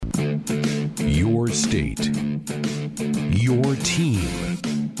state, your team,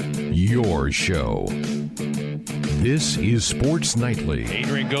 your show. This is Sports Nightly.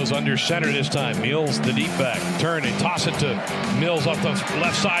 Adrian goes under center this time. Mills, the deep back. Turn and toss it to Mills off the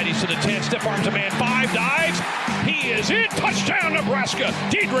left side. He's to the 10. Stiff arms a man. 5 dives. He is in. Touchdown, Nebraska.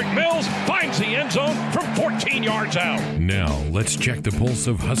 Dedrick Mills finds the end zone from 14 yards out. Now, let's check the pulse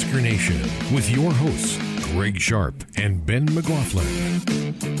of Husker Nation with your hosts, Greg Sharp and Ben McLaughlin.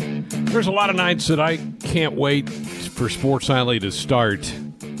 There's a lot of nights that I can't wait for Sports Nightly to start.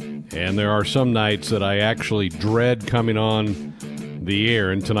 And there are some nights that I actually dread coming on the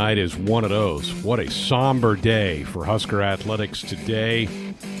air, and tonight is one of those. What a somber day for Husker athletics today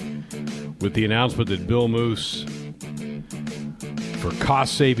with the announcement that Bill Moos, for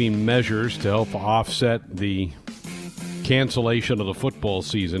cost-saving measures to help offset the cancellation of the football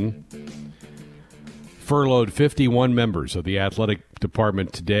season, furloughed 51 members of the athletic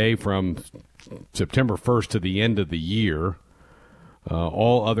department today from September 1st to the end of the year.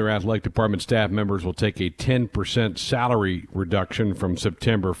 All other athletic department staff members will take a 10% salary reduction from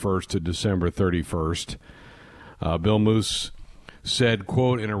September 1st to December 31st. Bill Moos said,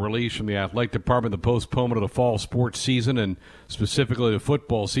 quote, in a release from the athletic department, the postponement of the fall sports season and specifically the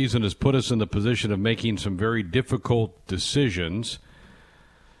football season has put us in the position of making some very difficult decisions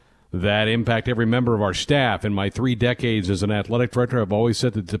that impact every member of our staff. In my 3 decades as an athletic director, I've always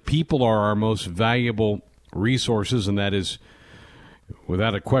said that the people are our most valuable resources, and that is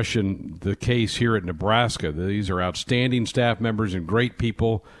without a question the case here at Nebraska. These are outstanding staff members and great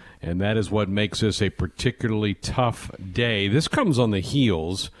people, and that is what makes this a particularly tough day. This comes on the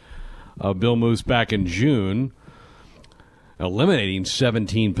heels of Bill Moos back in June eliminating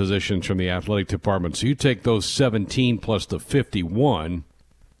 17 positions from the athletic department. So you take those 17 plus the 51,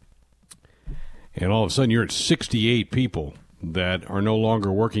 and all of a sudden you're at 68 people that are no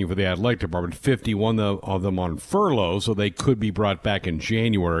longer working for the athletic department, 51 of them on furlough, so they could be brought back in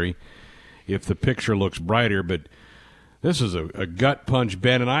January if the picture looks brighter. But this is a gut punch,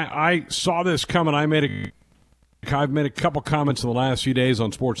 Ben, and I saw this coming. I've made a couple comments in the last few days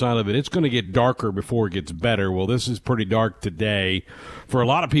on Sports Island that it's going to get darker before it gets better. Well, this is pretty dark today. For a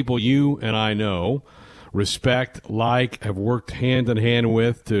lot of people you and I know, respect, have worked hand in hand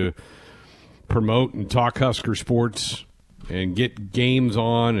with to promote and talk Husker sports and get games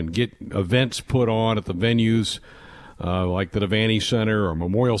on and get events put on at the venues like the Devaney Center or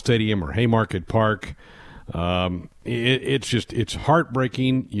Memorial Stadium or Haymarket Park. It's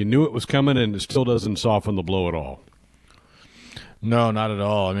heartbreaking. You knew it was coming, and it still doesn't soften the blow at all. No, not at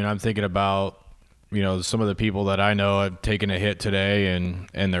all. I mean, I'm thinking about, some of the people that I know have taken a hit today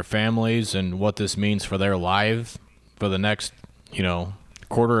and their families and what this means for their lives for the next,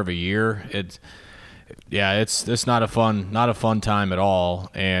 quarter of a year. It's not a fun time at all.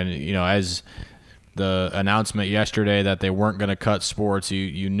 And, as the announcement yesterday that they weren't going to cut sports,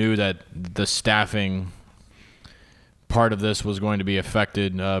 you knew that the staffing part of this was going to be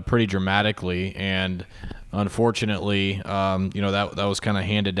affected pretty dramatically. And unfortunately, that was kind of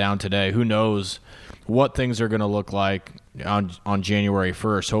handed down today. Who knows what things are going to look like on January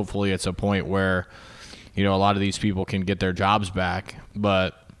 1st. Hopefully it's a point where, a lot of these people can get their jobs back.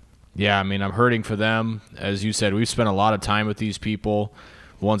 But yeah, I mean, I'm hurting for them. As you said, we've spent a lot of time with these people,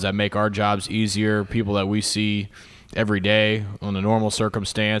 ones that make our jobs easier, people that we see every day on a normal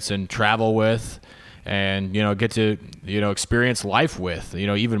circumstance and travel with and, get to, experience life with,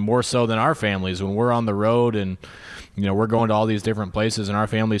 even more so than our families when we're on the road and, we're going to all these different places and our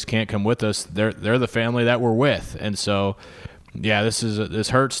families can't come with us. They're the family that we're with. And so, yeah, this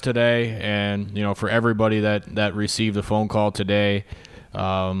hurts today. And, for everybody that received the phone call today,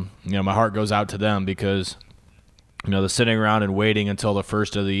 my heart goes out to them because, the sitting around and waiting until the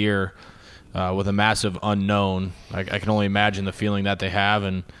first of the year with a massive unknown, I can only imagine the feeling that they have.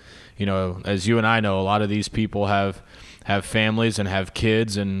 And, as you and I know, a lot of these people have families and have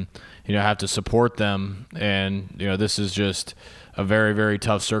kids and, have to support them. And, this is just a very, very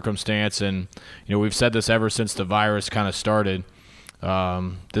tough circumstance. And, we've said this ever since the virus kind of started.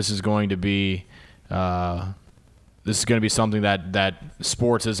 This is going to be something that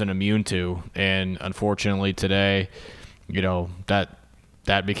sports isn't immune to. And unfortunately today,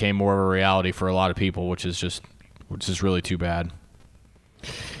 that became more of a reality for a lot of people, which is really too bad.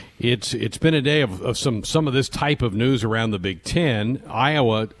 It's been a day of some of this type of news around the Big Ten.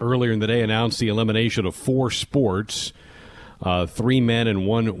 Iowa earlier in the day announced the elimination of 4 sports, 3 men and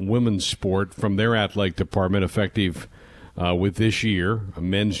 1 women's sport from their athletic department effective with this year: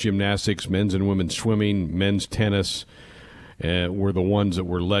 men's gymnastics, men's and women's swimming, men's tennis, were the ones that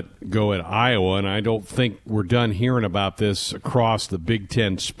were let go at Iowa, and I don't think we're done hearing about this across the Big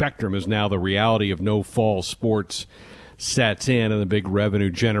Ten spectrum as now the reality of no fall sports sets in and the big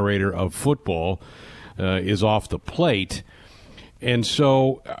revenue generator of football is off the plate. And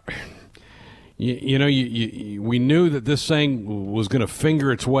so, we knew that this thing was going to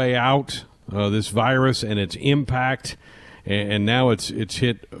finger its way out, this virus and its impact, and now it's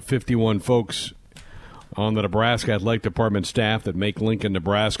hit 51 folks on the Nebraska Athletic Department staff that make Lincoln,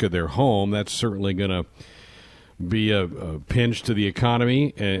 Nebraska their home. That's certainly going to be a pinch to the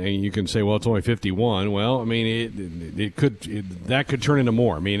economy, and you can say, well, it's only 51. Well, I mean, that could turn into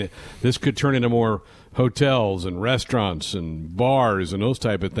more. I mean, this could turn into more hotels and restaurants and bars and those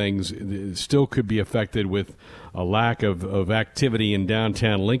type of things. It still could be affected with a lack of activity in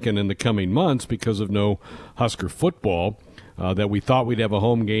downtown Lincoln in the coming months because of no Husker football. That we thought we'd have a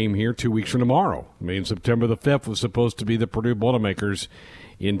home game here 2 weeks from tomorrow. I mean, September the 5th was supposed to be the Purdue Boilermakers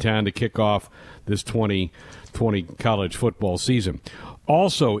in town to kick off this 2020 college football season.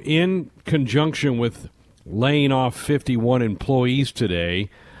 Also, in conjunction with laying off 51 employees today,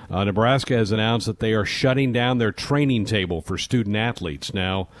 Nebraska has announced that they are shutting down their training table for student athletes.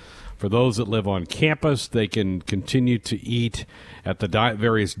 Now, for those that live on campus, they can continue to eat at the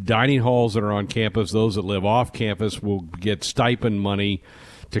various dining halls that are on campus. Those that live off campus will get stipend money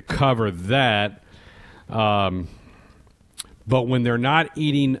to cover that. But when they're not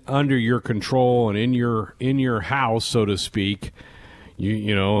eating under your control and in your house, so to speak,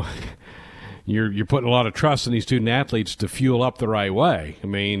 you're putting a lot of trust in these student athletes to fuel up the right way. I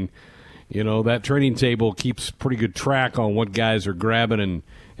mean, that training table keeps pretty good track on what guys are grabbing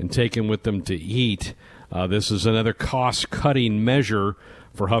and taking with them to eat. This is another cost-cutting measure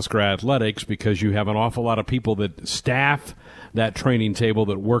for Husker Athletics because you have an awful lot of people that staff that training table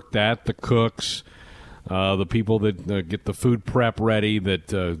that work that, the cooks, the people that get the food prep ready,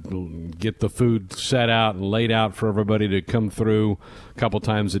 that get the food set out and laid out for everybody to come through a couple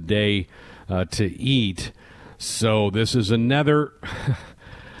times a day to eat. So this is another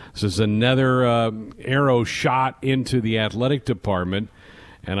arrow shot into the athletic department.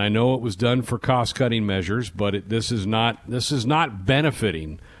 And I know it was done for cost-cutting measures, but this is not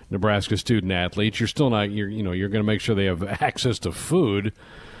benefiting Nebraska student athletes. You're still not you're going to make sure they have access to food,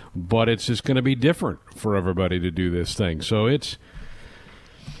 but it's just going to be different for everybody to do this thing. So it's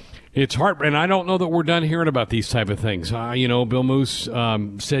hard, and I don't know that we're done hearing about these type of things. Bill Moose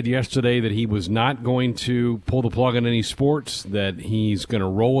said yesterday that he was not going to pull the plug on any sports, that he's going to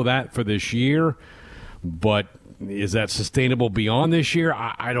roll with that for this year, but is that sustainable beyond this year?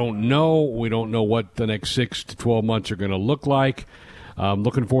 I don't know. We don't know what the next 6 to 12 months are going to look like.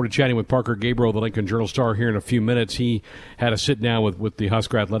 Looking forward to chatting with Parker Gabriel, the Lincoln Journal-Star, here in a few minutes. He had a sit-down with the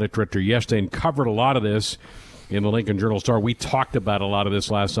Husker Athletic Director yesterday and covered a lot of this in the Lincoln Journal-Star. We talked about a lot of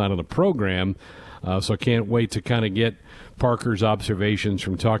this last night on the program, so I can't wait to kind of get Parker's observations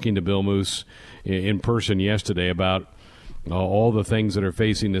from talking to Bill Moose in person yesterday about all the things that are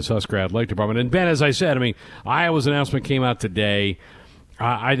facing this Husker Athletic Department. And, Ben, as I said, Iowa's announcement came out today.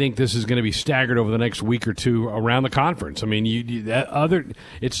 I think this is going to be staggered over the next week or two around the conference.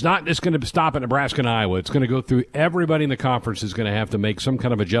 It's not just going to stop at Nebraska and Iowa. It's going to go through everybody in the conference is going to have to make some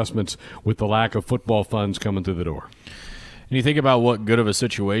kind of adjustments with the lack of football funds coming through the door. And you think about what good of a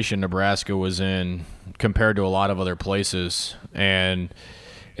situation Nebraska was in compared to a lot of other places, and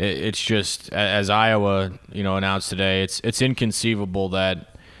it's just, as Iowa, announced today, it's inconceivable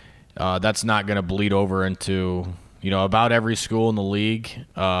that that's not going to bleed over into, about every school in the league.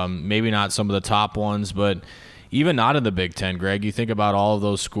 Maybe not some of the top ones, but even not in the Big Ten, Greg. You think about all of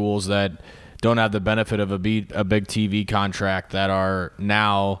those schools that don't have the benefit of a big TV contract that are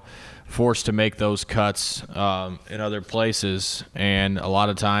now forced to make those cuts in other places, and a lot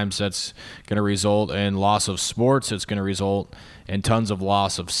of times that's going to result in loss of sports. It's going to result in tons of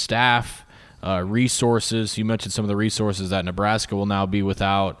loss of staff, resources. You mentioned some of the resources that Nebraska will now be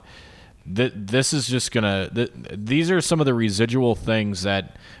without. This is just going to – these are some of the residual things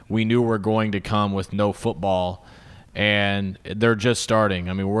that we knew were going to come with no football, and they're just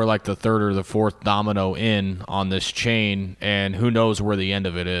starting. We're like the third or the fourth domino in on this chain, and who knows where the end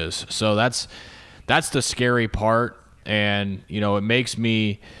of it is. So that's the scary part, and, it makes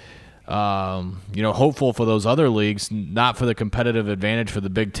me hopeful for those other leagues, not for the competitive advantage for the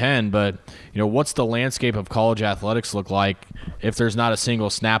Big Ten, but, what's the landscape of college athletics look like if there's not a single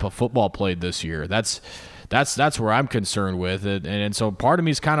snap of football played this year? That's that's where I'm concerned with it. And so part of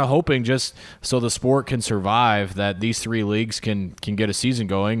me is kind of hoping, just so the sport can survive, that these three leagues can get a season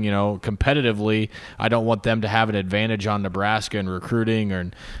going. Competitively, I don't want them to have an advantage on Nebraska in recruiting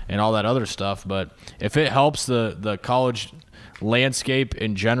and all that other stuff. But if it helps the college landscape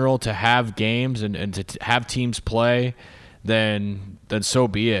in general to have games and to have teams play, then so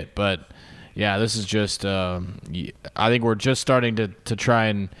be it. But yeah, this is just I think we're just starting to try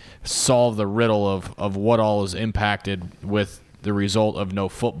and solve the riddle of what all is impacted with the result of no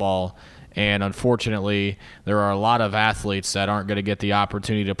football. And unfortunately, there are a lot of athletes that aren't going to get the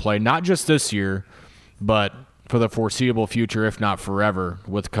opportunity to play, not just this year, but for the foreseeable future, if not forever,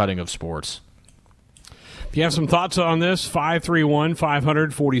 with cutting of sports. If you have some thoughts on this,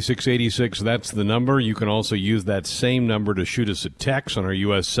 531-500-4686, that's the number. You can also use that same number to shoot us a text on our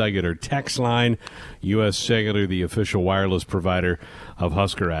U.S. Cellular text line. U.S. Cellular, the official wireless provider of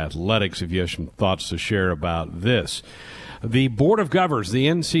Husker Athletics, if you have some thoughts to share about this. The Board of Governors, the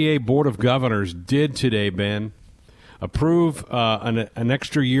NCAA Board of Governors, did today, Ben, approve an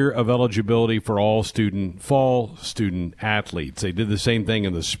extra year of eligibility for all fall student athletes. They did the same thing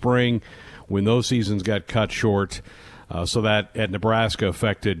in the spring when those seasons got cut short, so that at Nebraska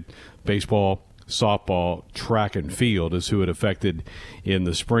affected baseball, softball, track, and field is who it affected in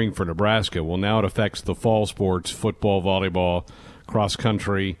the spring for Nebraska. Well, now it affects the fall sports, football, volleyball, cross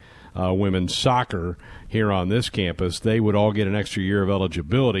country, women's soccer here on this campus. They would all get an extra year of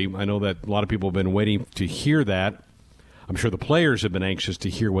eligibility. I know that a lot of people have been waiting to hear that. I'm sure the players have been anxious to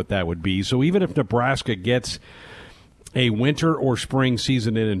hear what that would be. So even if Nebraska gets a winter or spring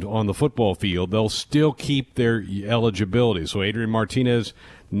season on the football field, they'll still keep their eligibility. So Adrian Martinez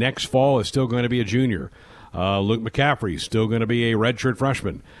next fall is still going to be a junior. Luke McCaffrey is still going to be a redshirt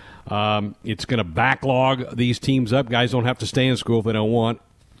freshman. It's going to backlog these teams up. Guys don't have to stay in school if they don't want.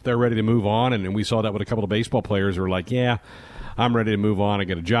 They're ready to move on, and we saw that with a couple of baseball players who were like, yeah, I'm ready to move on. I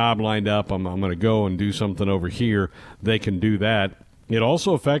got a job lined up. I'm going to go and do something over here. They can do that. It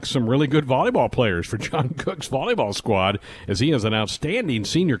also affects some really good volleyball players for John Cook's volleyball squad, as he has an outstanding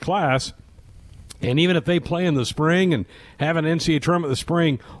senior class. And even if they play in the spring and have an NCAA tournament in the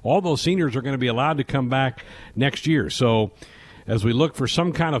spring, all those seniors are going to be allowed to come back next year. So as we look for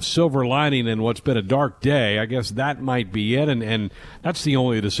some kind of silver lining in what's been a dark day, I guess that might be it. And that's the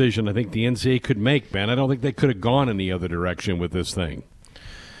only decision I think the NCAA could make, Ben. I don't think they could have gone any other direction with this thing.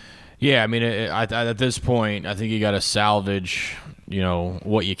 Yeah, I mean, at this point, I think you got to salvage,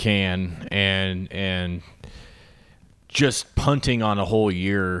 what you can, and just punting on a whole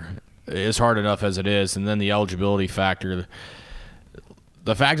year is hard enough as it is, and then the eligibility factor.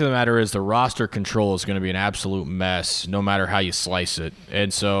 The fact of the matter is the roster control is going to be an absolute mess no matter how you slice it.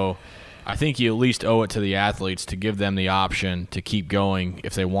 And so I think you at least owe it to the athletes to give them the option to keep going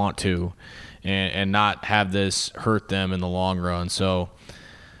if they want to, and not have this hurt them in the long run. So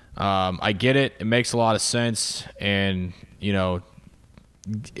I get it. It makes a lot of sense. And,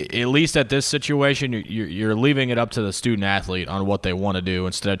 at least at this situation, you're leaving it up to the student athlete on what they want to do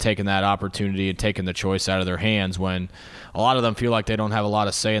instead of taking that opportunity and taking the choice out of their hands when a lot of them feel like they don't have a lot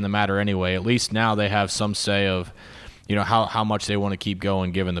of say in the matter anyway. At least now they have some say of, how much they want to keep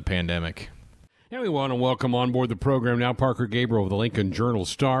going given the pandemic. And we want to welcome on board the program now Parker Gabriel of the Lincoln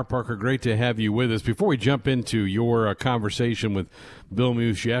Journal-Star. Parker, great to have you with us. Before we jump into your conversation with Bill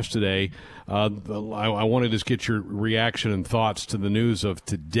Moos yesterday, I want to just get your reaction and thoughts to the news of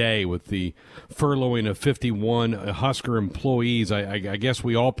today with the furloughing of 51 Husker employees. I guess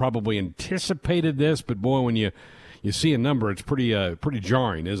we all probably anticipated this, but boy, when you see a number, it's pretty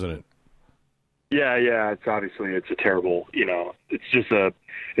jarring, isn't it? Yeah. It's obviously a terrible.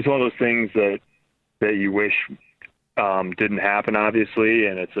 It's one of those things that you wish didn't happen, obviously,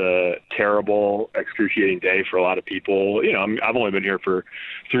 and it's a terrible, excruciating day for a lot of people. I've only been here for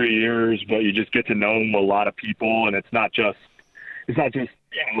 3 years, but you just get to know a lot of people, and it's not just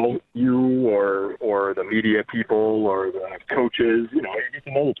you or the media people or the coaches. You get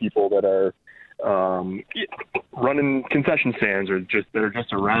to know the people that are running concession stands or they're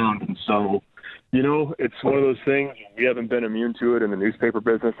just around, and so. It's one of those things. We haven't been immune to it in the newspaper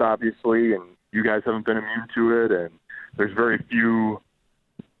business, obviously, and you guys haven't been immune to it. And there's very few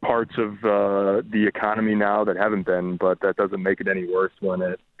parts of the economy now that haven't been, but that doesn't make it any worse when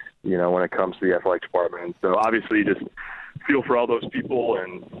it comes to the athletic department. And so obviously just feel for all those people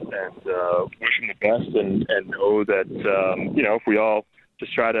and wish them the best and know that, if we all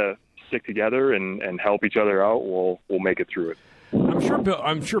just try to stick together and help each other out, we'll make it through it.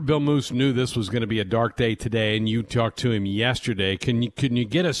 I'm sure Bill Moos knew this was going to be a dark day today, and you talked to him yesterday. Can you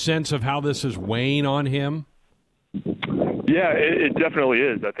get a sense of how this is weighing on him? Yeah, it definitely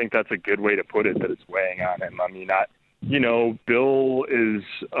is. I think that's a good way to put it, that it's weighing on him. I mean, Bill is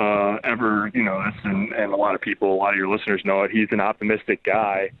ever, this, and a lot of people, a lot of your listeners know it, he's an optimistic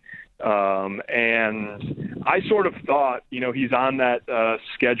guy. And I sort of thought, he's on that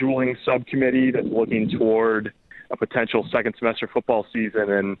scheduling subcommittee that's looking toward a potential second semester football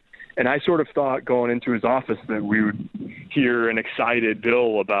season. And I sort of thought going into his office that we would hear an excited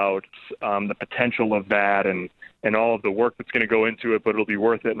Bill about the potential of that and all of the work that's going to go into it, but it'll be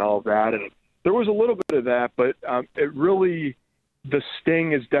worth it and all of that. And there was a little bit of that, but it really, the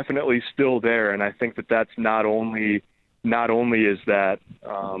sting is definitely still there. And I think that that's not only is that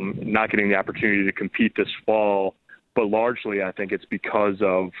not getting the opportunity to compete this fall, but largely I think it's because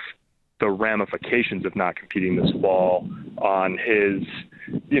of the ramifications of not competing this fall on his,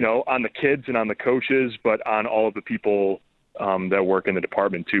 on the kids and on the coaches, but on all of the people that work in the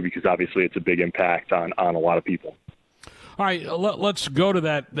department too, because obviously it's a big impact on a lot of people. All right, let's go to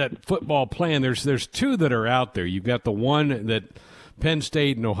that football plan. There's two that are out there. You've got the one that Penn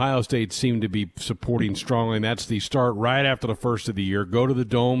State and Ohio State seem to be supporting strongly, and that's the start right after the first of the year. Go to the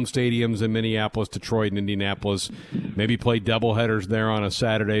Dome stadiums in Minneapolis, Detroit, and Indianapolis. Maybe play doubleheaders there on a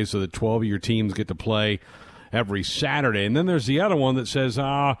Saturday so that 12 of your teams get to play every Saturday. And then there's the other one that says,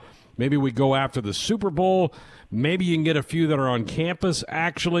 maybe we go after the Super Bowl. Maybe you can get a few that are on campus.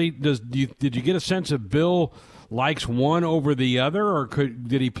 Actually, did you get a sense of Bill likes one over the other, or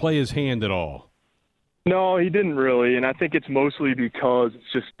did he play his hand at all? No, he didn't really, and I think it's mostly because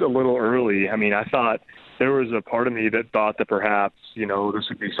it's just a little early. I mean, I thought there was a part of me that thought that perhaps, this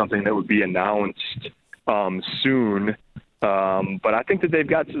would be something that would be announced soon. But I think that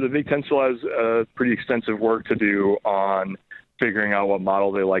the Big Ten still has pretty extensive work to do on figuring out what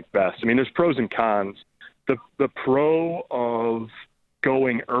model they like best. I mean, there's pros and cons. The pro of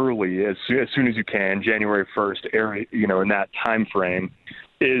going early as soon as you can, January 1st, in that time frame,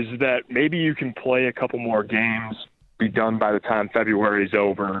 is that maybe you can play a couple more games, be done by the time February is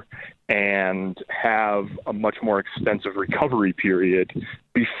over, and have a much more extensive recovery period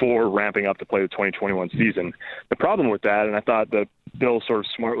before ramping up to play the 2021 season. The problem with that, and I thought that Bill sort of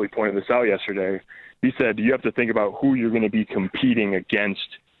smartly pointed this out yesterday, he said you have to think about who you're going to be competing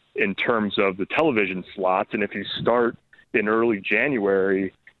against in terms of the television slots. And if you start in early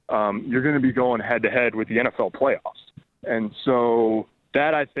January, you're going to be going head-to-head with the NFL playoffs. And so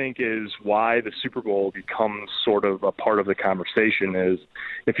that, I think, is why the Super Bowl becomes sort of a part of the conversation. Is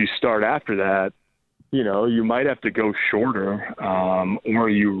if you start after that, you might have to go shorter, or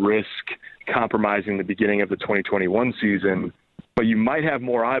you risk compromising the beginning of the 2021 season. But you might have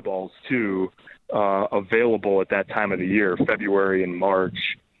more eyeballs, too, available at that time of the year, February and March,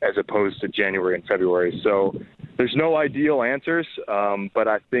 as opposed to January and February. So there's no ideal answers, but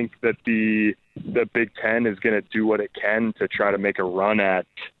I think that the Big Ten is going to do what it can to try to make a run at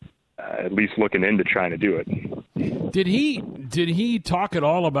least looking into trying to do it. Did he talk at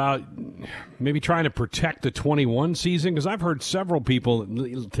all about maybe trying to protect the 21 season? Because I've heard several people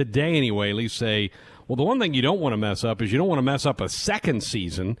today anyway at least say, well, the one thing you don't want to mess up is you don't want to mess up a second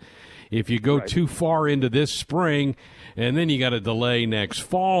season if you go too far into this spring, and then you got to delay next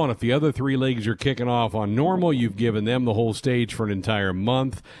fall. And if the other three leagues are kicking off on normal, you've given them the whole stage for an entire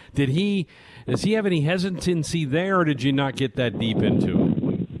month. Does he have any hesitancy there, or did you not get that deep into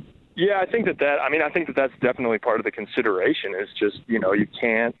it? Yeah, I think that's definitely part of the consideration. Is just, you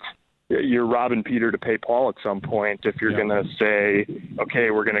can't. You're robbing Peter to pay Paul at some point if you're going to say, okay,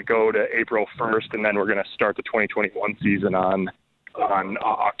 we're going to go to April 1st and then we're going to start the 2021 season on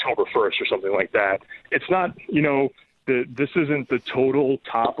October 1st or something like that. It's not, this isn't the total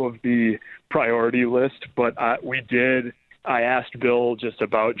top of the priority list, but I asked Bill just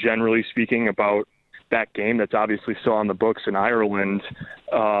about, generally speaking, about that game that's obviously still on the books in Ireland,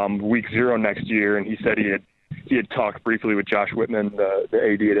 week 0 next year, and he said he had talked briefly with Josh Whitman, the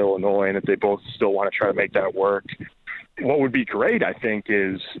AD at Illinois, and that they both still want to try to make that work. What would be great, I think,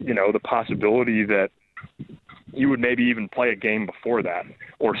 is, the possibility that you would maybe even play a game before that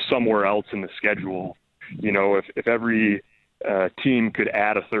or somewhere else in the schedule. If every team could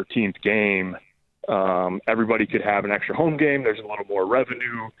add a 13th game, everybody could have an extra home game. There's a little more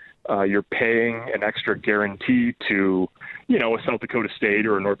revenue. You're paying an extra guarantee to, a South Dakota State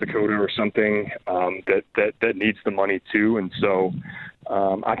or a North Dakota or something that needs the money too. And so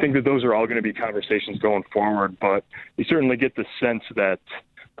I think that those are all going to be conversations going forward, but you certainly get the sense that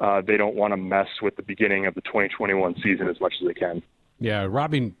they don't want to mess with the beginning of the 2021 season as much as they can. Yeah,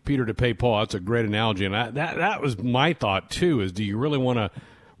 robbing Peter to pay Paul, that's a great analogy. And that was my thought, too, is do you really want to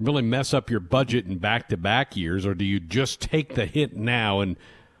really mess up your budget in back-to-back years, or do you just take the hit now and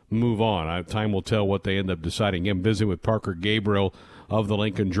move on. Time will tell what they end up deciding. I'm visiting with Parker Gabriel of the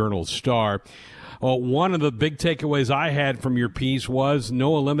Lincoln Journal-Star. One of the big takeaways I had from your piece was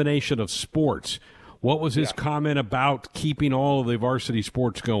no elimination of sports. What was his comment about keeping all of the varsity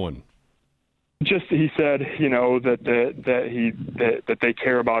sports going? Just he said, that they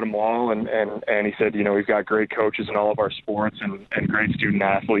care about them all, and he said, we've got great coaches in all of our sports and great student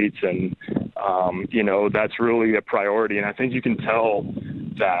athletes, and that's really a priority. And I think you can tell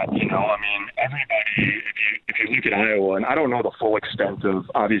that, everybody. If you look at Iowa, and I don't know the full extent of,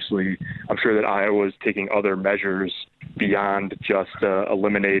 obviously, I'm sure that Iowa is taking other measures beyond just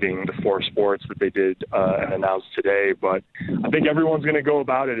eliminating the 4 sports that they did and announced today. But I think everyone's going to go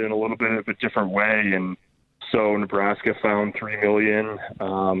about it in a little bit of a different way. And so Nebraska found $3 million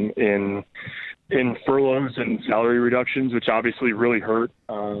in furloughs and salary reductions, which obviously really hurt.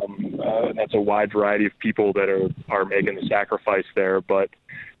 That's a wide variety of people that are making the sacrifice there. But,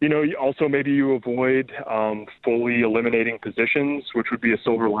 also maybe you avoid fully eliminating positions, which would be a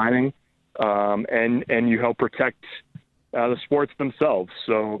silver lining, and you help protect the sports themselves.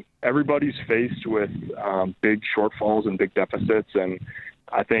 So everybody's faced with big shortfalls and big deficits, and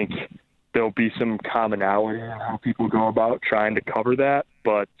I think there'll be some commonality in how people go about trying to cover that.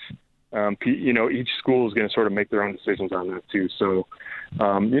 But, each school is going to sort of make their own decisions on that too. So,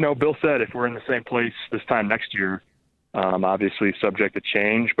 Bill said if we're in the same place this time next year, obviously subject to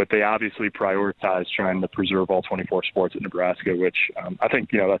change, but they obviously prioritize trying to preserve all 24 sports at Nebraska, which I think,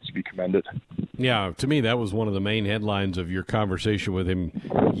 that's to be commended. Yeah, to me, that was one of the main headlines of your conversation with him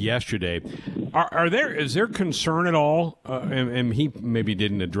yesterday. Is there concern at all, and he maybe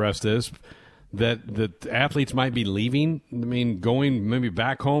didn't address this, that athletes might be leaving? I mean, going maybe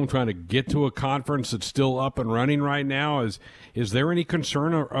back home, trying to get to a conference that's still up and running right now. Is there any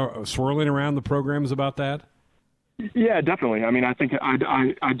concern swirling around the programs about that? Yeah, definitely. I mean, I think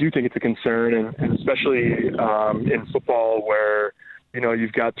I do think it's a concern, and especially in football where,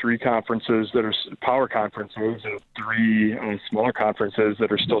 you've got 3 conferences that are power conferences and 3 smaller conferences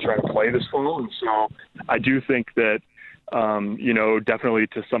that are still trying to play this fall. And so I do think that, definitely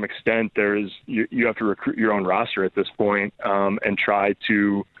to some extent you have to recruit your own roster at this point and try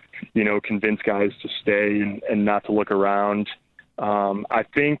to, convince guys to stay and not to look around. I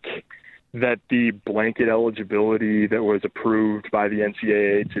think that the blanket eligibility that was approved by the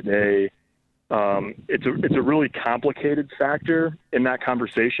NCAA today, it's a really complicated factor in that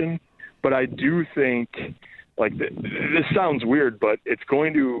conversation. But I do think, this sounds weird, but it's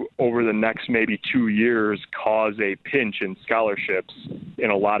going to, over the next maybe 2 years, cause a pinch in scholarships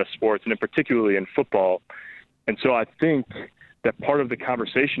in a lot of sports, and particularly in football. And so I think that part of the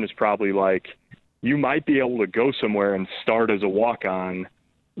conversation is probably you might be able to go somewhere and start as a walk-on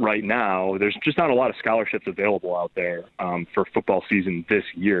right now. There's just not a lot of scholarships available out there for football season this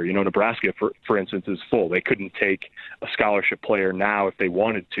year. Nebraska, for instance, is full. They couldn't take a scholarship player now if they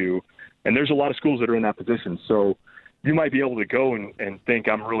wanted to. And there's a lot of schools that are in that position. So you might be able to go and think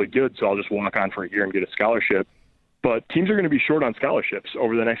I'm really good, so I'll just walk on for a year and get a scholarship. But teams are going to be short on scholarships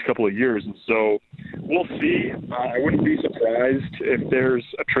over the next couple of years. And so we'll see. I wouldn't be surprised if there's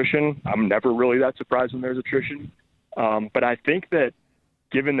attrition. I'm never really that surprised when there's attrition. But I think that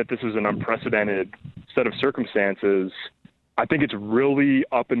given that this is an unprecedented set of circumstances, I think it's really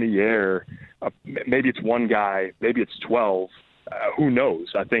up in the air. Maybe it's one guy, maybe it's 12. Who knows?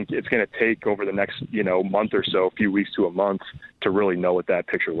 I think it's going to take over the next, month or so, a few weeks to a month, to really know what that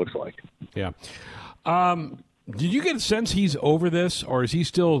picture looks like. Yeah. Did you get a sense he's over this, or is he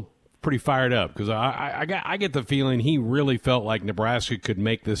still pretty fired up? Because I get the feeling he really felt like Nebraska could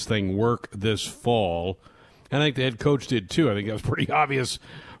make this thing work this fall. And I think the head coach did too. I think that was pretty obvious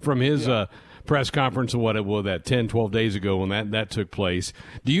from his press conference of that 10, 12 days ago when that took place.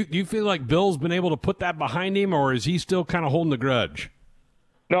 Do you feel like Bill's been able to put that behind him, or is he still kind of holding the grudge?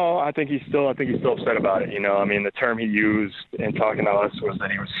 No, I think he's still upset about it. The term he used in talking to us was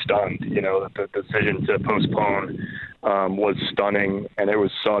that he was stunned. That the decision to postpone was stunning, and it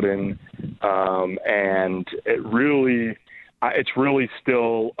was sudden, and it's really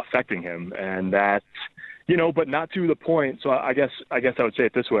still affecting him, and that. But not to the point. So I guess I would say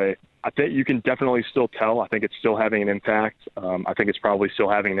it this way. I think you can definitely still tell. I think it's still having an impact. I think it's probably still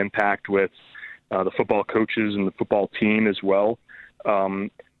having an impact with the football coaches and the football team as well.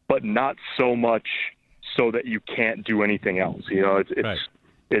 But not so much so that you can't do anything else.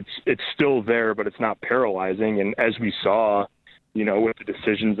 It's still there, but it's not paralyzing. And as we saw, with the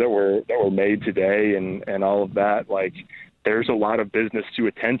decisions that were made today and all of that, there's a lot of business to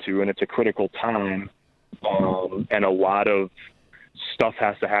attend to, and it's a critical time. And a lot of stuff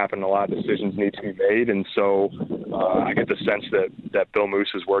has to happen. A lot of decisions need to be made. And so I get the sense that Bill Moos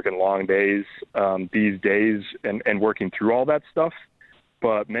is working long days these days and working through all that stuff.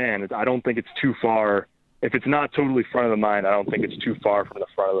 But, man, I don't think it's too far. If it's not totally front of the mind, I don't think it's too far from the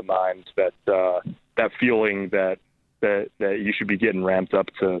front of the mind that feeling that you should be getting ramped up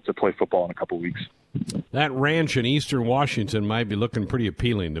to play football in a couple weeks. That ranch in eastern Washington might be looking pretty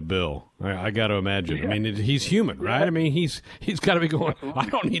appealing to Bill. I got to imagine. Yeah. I mean, he's human, right? I mean, he's got to be going, I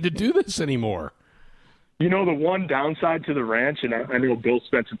don't need to do this anymore. The one downside to the ranch, and I know Bill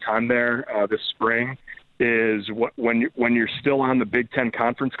spent some time there this spring, is when you're still on the Big Ten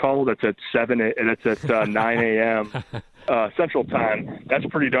conference call. That's at 9 a.m. Central Time. That's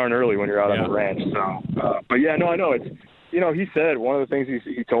pretty darn early when you're out on the ranch. So, but yeah, no, I know it's. He said one of the things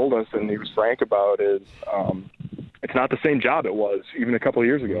he told us, and he was frank about, is it's not the same job it was even a couple of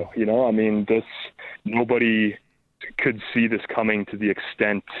years ago. I mean, nobody could see this coming to the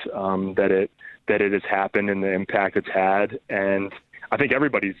extent that it has happened and the impact it's had. And I think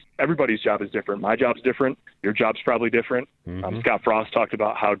everybody's job is different. My job's different. Your job's probably different. Mm-hmm. Scott Frost talked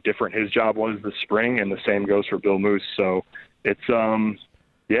about how different his job was this spring, and the same goes for Bill Moos. So it's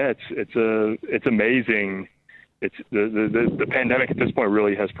amazing. It's the pandemic at this point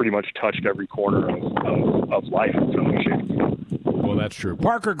really has pretty much touched every corner of life in some way, shape. Well, that's true.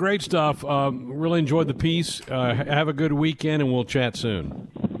 Parker, great stuff. Really enjoyed the piece. Have a good weekend, and we'll chat soon.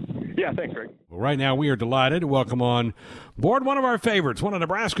 Yeah, thanks, Greg. Well, right now, we are delighted to welcome on board one of our favorites, one of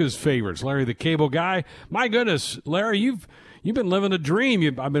Nebraska's favorites, Larry the Cable Guy. My goodness, Larry, you've been living a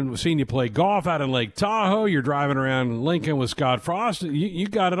dream. I've been seeing you play golf out in Lake Tahoe. You're driving around Lincoln with Scott Frost. You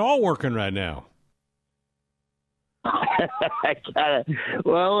got it all working right now. I got it.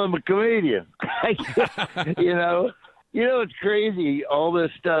 Well, I'm a comedian. It's crazy. All this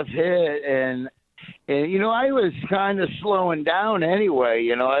stuff hit, and I was kind of slowing down anyway.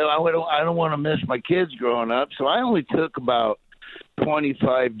 I don't want to miss my kids growing up, so I only took about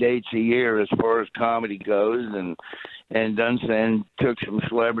 25 dates a year as far as comedy goes, and took some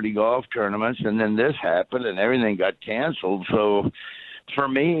celebrity golf tournaments, and then this happened, and everything got canceled. So for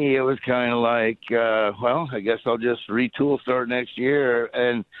me, it was kind of like, I guess I'll just retool, start next year.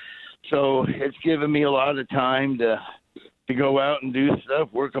 And so it's given me a lot of time to go out and do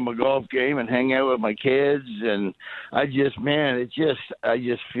stuff, work on my golf game and hang out with my kids. And I just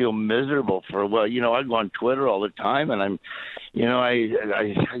feel miserable for, I go on Twitter all the time, and I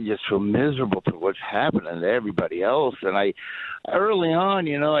just feel miserable for what's happening to everybody else. And early on,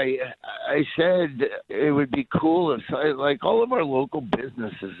 I said it would be cool if, like, all of our local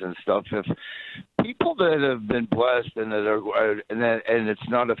businesses and stuff, if people that have been blessed and and it's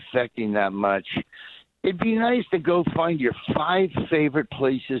not affecting that much, it'd be nice to go find your 5 favorite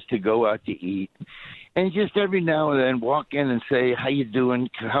places to go out to eat, and just every now and then walk in and say, "How you doing?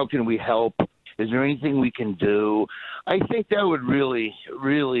 How can we help? Is there anything we can do?" I think that would really,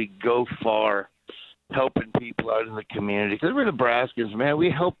 really go far, helping people out in the community. Because we're Nebraskans, man.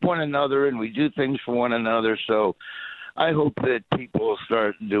 We help one another and we do things for one another. So I hope that people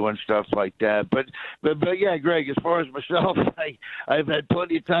start doing stuff like that. But yeah, Greg, as far as myself, I've had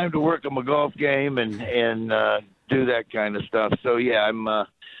plenty of time to work on my golf game and do that kind of stuff. So yeah, I'm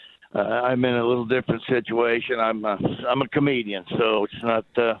in a little different situation. I'm a comedian, so it's not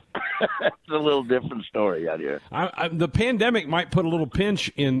it's a little different story out here. The pandemic might put a little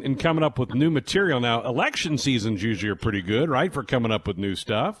pinch in coming up with new material. Now, election seasons usually are pretty good, right, for coming up with new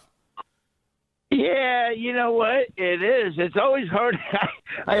stuff. Yeah, you know what? It is. It's always hard.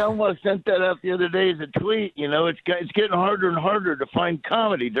 I almost sent that out the other day as a tweet. It's getting harder and harder to find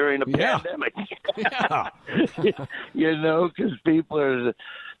comedy during the pandemic. Yeah. Because people are.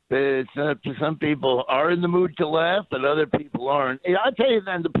 Some people are in the mood to laugh, and other people aren't. I'll tell you,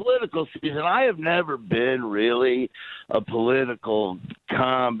 then, the political season, I have never been really a political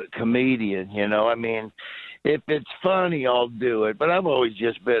comedian. I mean, if it's funny, I'll do it. But I've always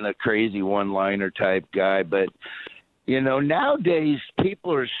just been a crazy one-liner type guy. But, nowadays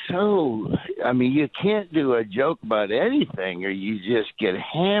people are so – I mean, you can't do a joke about anything or you just get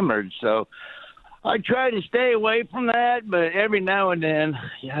hammered. So I try to stay away from that. But every now and then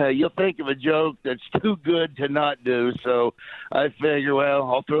you'll think of a joke that's too good to not do. So I figure,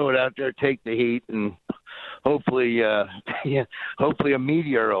 I'll throw it out there, take the heat, and – hopefully a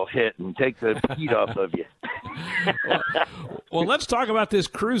meteor will hit and take the heat off of you. Well, let's talk about this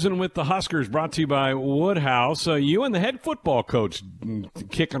Cruising with the Huskers, brought to you by Woodhouse. You and the head football coach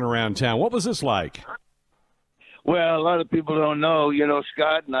kicking around town. What was this like? Well, a lot of people don't know.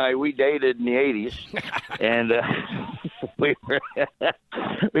 Scott and I, we dated in the 80s. And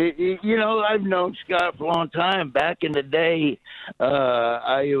You know, I've known Scott for a long time. Back in the day,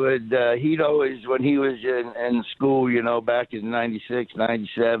 he'd always, when he was in school, you know, back in 96,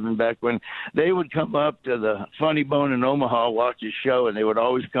 97, back when they would come up to the Funny Bone in Omaha, watch his show, and they would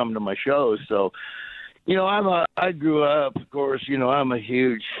always come to my shows. So, you know, I grew up, of course, you know, I'm a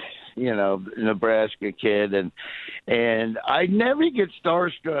huge, you know, Nebraska kid, and I never get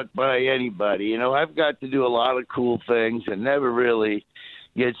starstruck by anybody. You know, I've got to do a lot of cool things and never really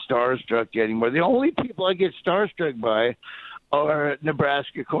get starstruck anymore. The only people I get starstruck by are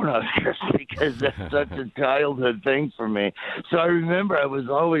Nebraska Cornhuskers because that's such a childhood thing for me. So I remember I was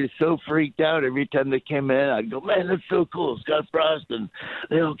always so freaked out every time they came in. I'd go, man, that's so cool. Scott Frost and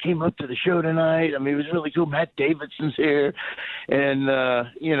they all came up to the show tonight. I mean, it was really cool. Matt Davidson's here. And,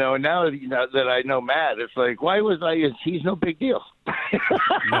 you know, now that I know Matt, it's like, why was I? He's no big deal.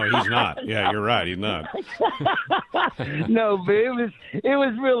 No, he's not. Yeah, you're right. He's not. No, but it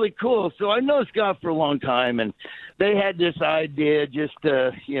was really cool. So I know Scott for a long time, and they had this idea just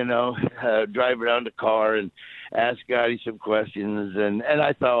to, you know, drive around the car and ask Scotty some questions. And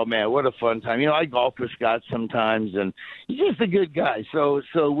I thought, oh, man, what a fun time. You know, I golf with Scott sometimes, and he's just a good guy. So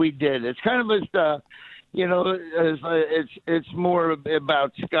we did. It's kind of a you know, it's more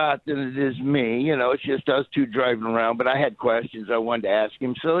about Scott than it is me. You know, it's just us two driving around. But I had questions I wanted to ask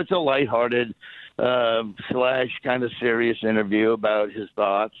him, so it's a lighthearted / kind of serious interview about his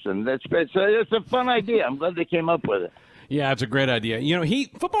thoughts, and it's a fun idea. I'm glad they came up with it. Yeah, it's a great idea. You know,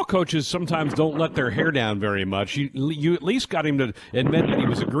 football coaches sometimes don't let their hair down very much. You at least got him to admit that he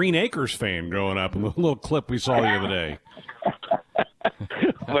was a Green Acres fan growing up in the little clip we saw the other day.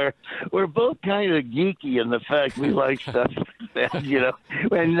 We're both kind of geeky in the fact we like stuff like that, you know.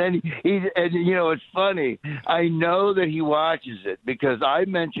 And then you know, it's funny. I know that he watches it because I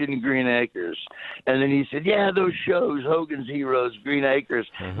mentioned Green Acres, and then he said, "Yeah, those shows, Hogan's Heroes, Green Acres,"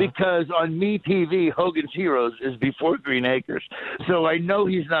 because on MeTV, Hogan's Heroes is before Green Acres. So I know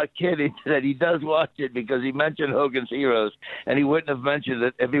he's not kidding that he does watch it because he mentioned Hogan's Heroes, and he wouldn't have mentioned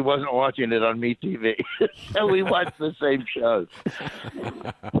it if he wasn't watching it on MeTV. So we watch the same shows.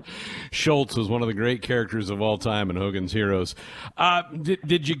 Schultz was one of the great characters of all time in Hogan's Heroes.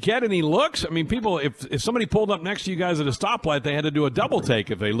 Did you get any looks? I mean, people, if somebody pulled up next to you guys at a stoplight, they had to do a double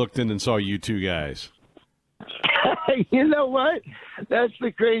take if they looked in and saw you two guys. You know what? That's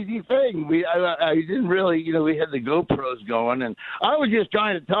the crazy thing. I didn't really, you know, we had the GoPros going, and I was just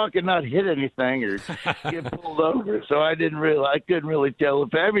trying to talk and not hit anything or get pulled over. So I couldn't really tell.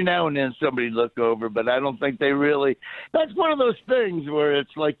 If every now and then somebody looked over, but I don't think they really. That's one of those things where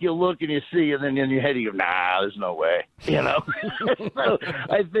it's like you look and you see, and then in your head you go, nah, there's no way, you know. So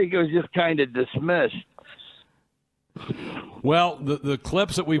I think it was just kind of dismissed. Well, the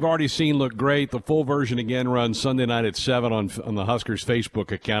clips that we've already seen look great. The full version again runs Sunday night at 7 on the Huskers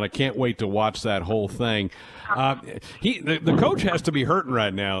Facebook account. I can't wait to watch that whole thing. The coach has to be hurting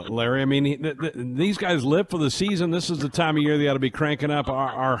right now, Larry. I mean, these guys live for the season. This is the time of year they ought to be cranking up.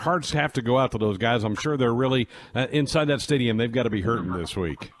 Our hearts have to go out to those guys. I'm sure they're really inside that stadium. They've got to be hurting this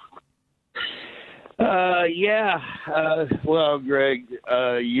week. Yeah. Well, Greg,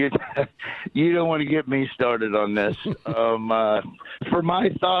 you don't want to get me started on this. For my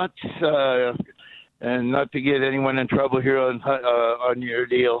thoughts, and not to get anyone in trouble here on your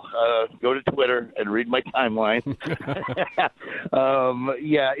deal, go to Twitter and read my timeline.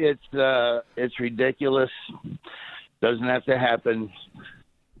 Yeah, it's ridiculous. Doesn't have to happen.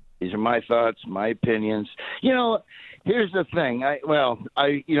 These are my thoughts, my opinions. You know, here's the thing. I don't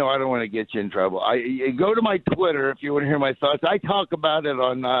want to get you in trouble. I go to my Twitter if you want to hear my thoughts. I talk about it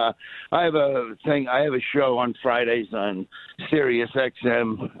on. I have a show on Fridays on Sirius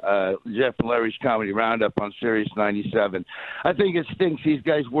XM, Jeff and Larry's Comedy Roundup on Sirius 97. I think it stinks. These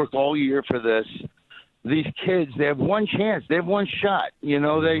guys work all year for this. These kids, they have one chance. They have one shot. You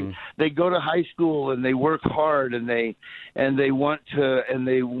know, they go to high school and they work hard and they want to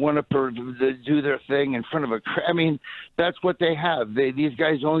do their thing in front of a. I mean, that's what they have. These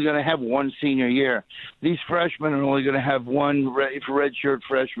guys are only going to have one senior year. These freshmen are only going to have one redshirt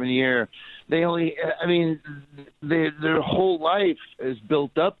freshman year. Their whole life is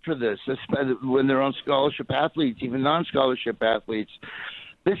built up for this. When they're on scholarship athletes, even non-scholarship athletes.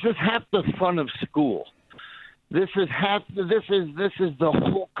 This is half the fun of school. This is the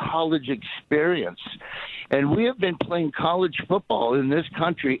whole college experience. And we have been playing college football in this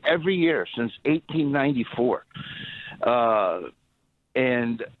country every year since 1894.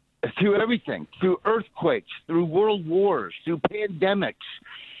 And through everything, through earthquakes, through world wars, through pandemics.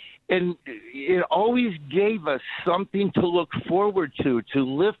 And it always gave us something to look forward to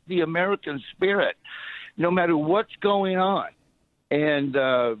lift the American spirit. no matter what's going on. And,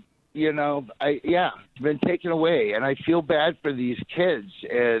 it's been taken away, and I feel bad for these kids.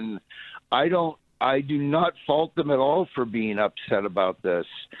 And I do not fault them at all for being upset about this.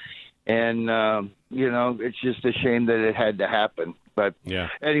 And, it's just a shame that it had to happen. But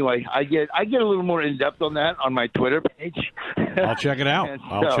anyway, I get a little more in depth on that on my Twitter page. I'll check it out.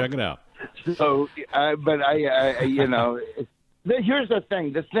 Check it out. So, here's the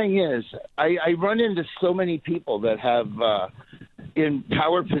thing. The thing is, I run into so many people that have in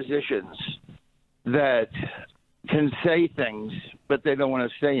power positions that can say things, but they don't want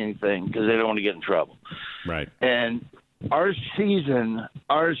to say anything because they don't want to get in trouble. Right. And our season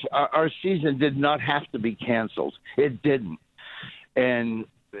did not have to be canceled. It didn't. And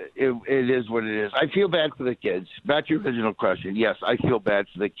it is what it is. I feel bad for the kids. Back to your original question. Yes, I feel bad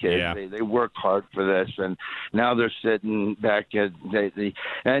for the kids. Yeah. They work hard for this, and now they're sitting back and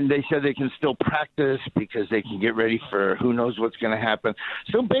they said they can still practice because they can get ready for who knows what's going to happen.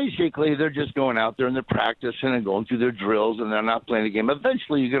 So basically, they're just going out there and they're practicing and going through their drills, and they're not playing a game.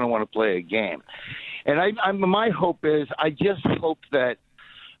 Eventually, you're going to want to play a game. And my hope is, I just hope that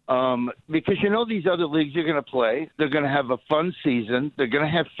because these other leagues are going to play. They're going to have a fun season. They're going to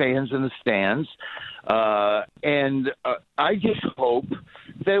have fans in the stands. And I just hope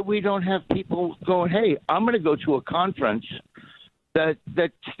that we don't have people going, hey, I'm going to go to a conference that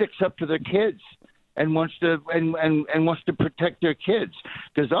sticks up to their kids and wants to and wants to protect their kids.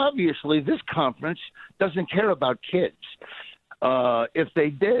 Because obviously this conference doesn't care about kids. If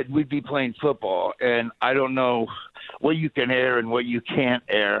they did, we'd be playing football, and I don't know what you can air and what you can't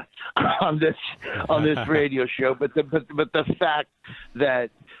air on this radio show. But the fact that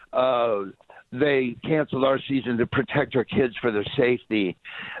they canceled our season to protect our kids for their safety,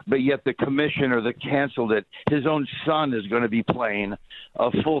 but yet the commissioner that canceled it, his own son is going to be playing a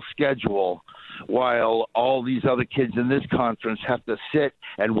full schedule, while all these other kids in this conference have to sit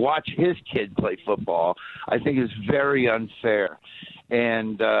and watch his kid play football, I think is very unfair.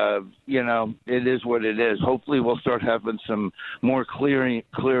 And, it is what it is. Hopefully we'll start having some more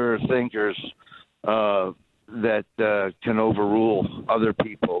clearer thinkers that can overrule other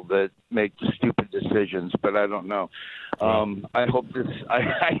people that make stupid decisions. But I don't know. I hope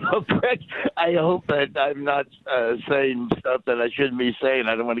that I'm not saying stuff that I shouldn't be saying.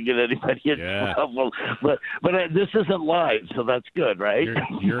 I don't want to get anybody in trouble. But this isn't live, so that's good, right?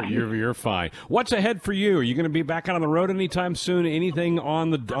 You're fine. What's ahead for you? Are you going to be back out on the road anytime soon? Anything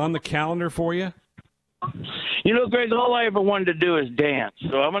on the calendar for you? Greg, all I ever wanted to do is dance.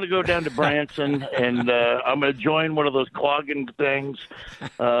 So I'm going to go down to Branson, and I'm going to join one of those clogging things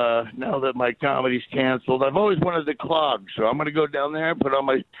now that my comedy's canceled. I've always wanted to clog, so I'm going to go down there, put on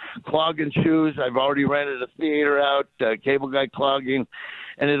my clogging shoes. I've already rented a theater out, Cable Guy Clogging,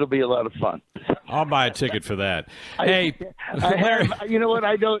 and it'll be a lot of fun. I'll buy a ticket for that. Hey, you know what?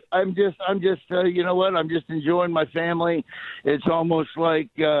 I'm just enjoying my family. It's almost like,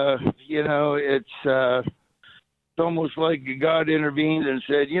 it's almost like God intervened and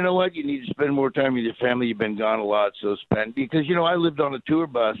said, you know what? You need to spend more time with your family. You've been gone a lot, so spend. Because, I lived on a tour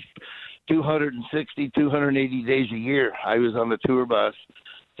bus 260, 280 days a year. I was on the tour bus,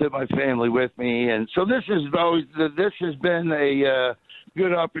 took my family with me. And so this has been a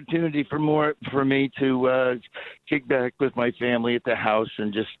good opportunity for me to kick back with my family at the house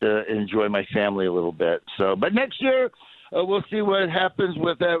and just enjoy my family a little bit. So, but next year we'll see what happens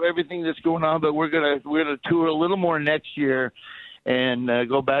with everything that's going on. But we're gonna tour a little more next year and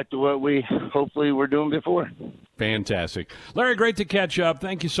go back to what we hopefully were doing before. Fantastic. Larry, great to catch up.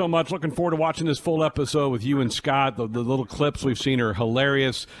 Thank you so much. Looking forward to watching this full episode with you and Scott. The little clips we've seen are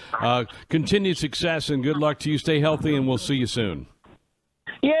hilarious. Continued success and good luck to you. Stay healthy, and we'll see you soon.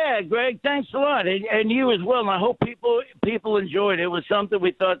 Yeah, Greg, thanks a lot, and you as well. And I hope people enjoyed it. It was something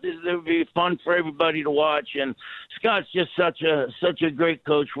we thought that would be fun for everybody to watch. And Scott's just such a great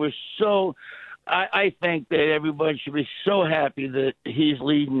coach. I think that everybody should be so happy that he's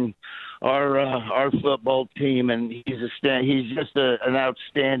leading our football team, and he's just an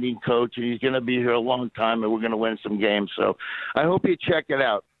outstanding coach, and he's going to be here a long time, and we're going to win some games. So I hope you check it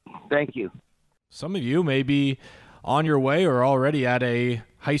out. Thank you. Some of you may be on your way or already at a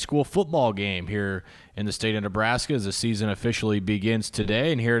high school football game here in the state of Nebraska as the season officially begins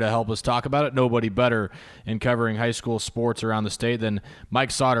today. And here to help us talk about it, nobody better in covering high school sports around the state than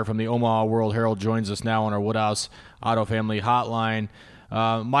Mike Sauter from the Omaha World Herald joins us now on our Woodhouse Auto Family Hotline.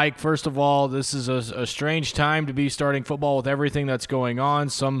 Mike, first of all, this is a strange time to be starting football with everything that's going on.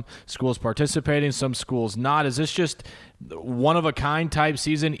 Some schools participating, some schools not. Is this just one-of-a-kind type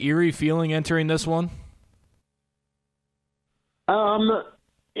season, eerie feeling entering this one?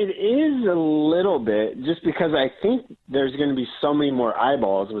 It is a little bit, just because I think there's going to be so many more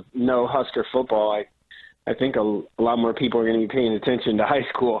eyeballs with no Husker football. I think a lot more people are going to be paying attention to high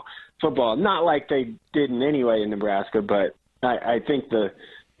school football. Not like they didn't anyway in Nebraska, but I think the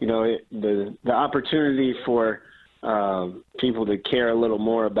opportunity for people to care a little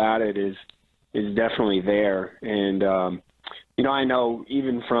more about it is definitely there. And I know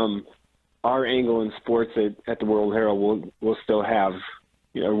even from our angle in sports at the World Herald, we'll still have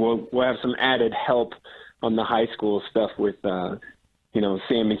we'll have some added help on the high school stuff with Sam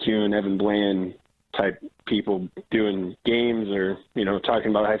McHugh, Evan Bland type people doing games or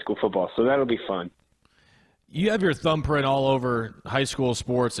talking about high school football. So that'll be fun. You have your thumbprint all over high school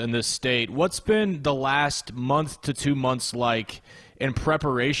sports in this state. What's been the last month to 2 months like in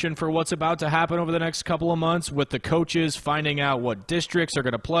preparation for what's about to happen over the next couple of months, with the coaches finding out what districts are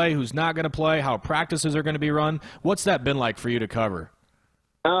going to play, who's not going to play, how practices are going to be run? What's that been like for you to cover?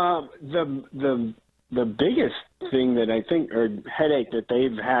 The biggest thing that I think, or headache that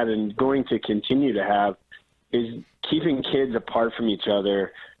they've had and going to continue to have, is keeping kids apart from each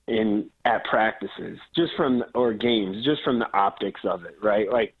other at practices, or games, just from the optics of it, right?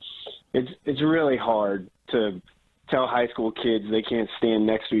 Like, it's really hard to tell high school kids they can't stand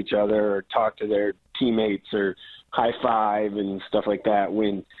next to each other or talk to their teammates or high five and stuff like that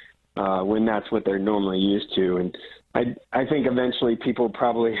when that's what they're normally used to. And I think eventually people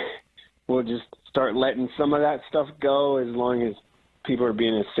probably will just start letting some of that stuff go, as long as people are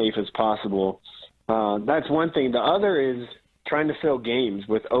being as safe as possible. That's one thing. The other is trying to fill games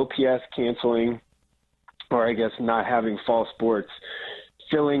with OPS canceling, or I guess not having fall sports.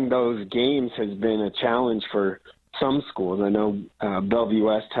 Filling those games has been a challenge for some schools. I know Bellevue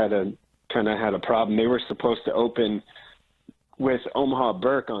West had a problem. They were supposed to open with Omaha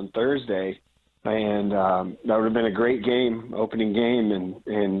Burke on Thursday, and that would have been a great opening game,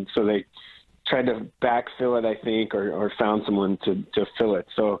 and so they tried to backfill it, I think, or found someone to fill it.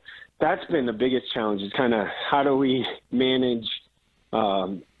 So that's been the biggest challenge, is kind of how do we manage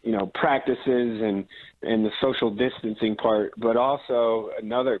practices and the social distancing part, but also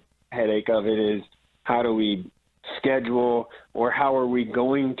another headache of it is how do we schedule, or how are we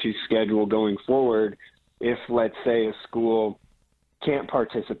going to schedule going forward if, let's say, a school can't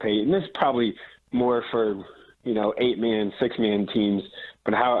participate? And this is probably more for 8-man, 6-man teams,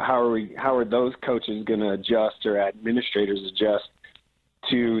 but how are those coaches going to adjust, or administrators adjust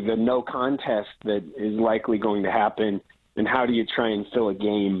to the no contest that is likely going to happen? And how do you try and fill a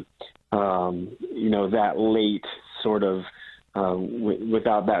game that late, sort of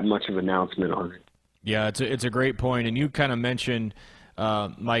without that much of an announcement on it? Yeah, it's a great point. And you kind of mentioned,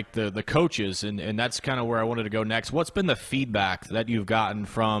 Mike, the coaches, and that's kind of where I wanted to go next. What's been the feedback that you've gotten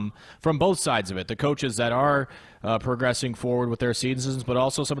from both sides of it? The coaches that are progressing forward with their seasons, but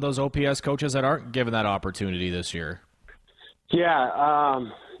also some of those OPS coaches that aren't given that opportunity this year. Yeah,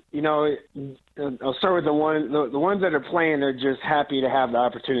 I'll start with the ones that are playing. They're just happy to have the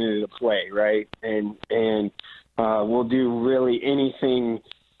opportunity to play, right? And will do really anything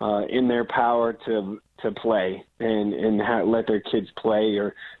in their power to play and let their kids play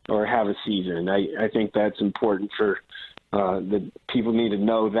or have a season. I think that's important for the people need to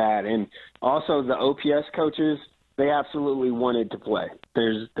know that. And also the OPS coaches, they absolutely wanted to play.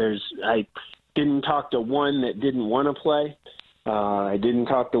 I didn't talk to one that didn't want to play. I didn't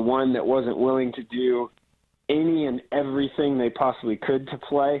talk to one that wasn't willing to do any and everything they possibly could to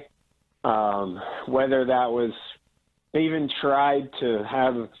play. Whether that was, they even tried to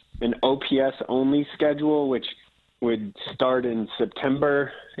have an OPS-only schedule, which would start in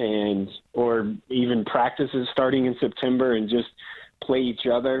September, or even practices starting in September, and just play each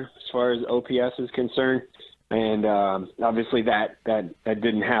other as far as OPS is concerned. And obviously that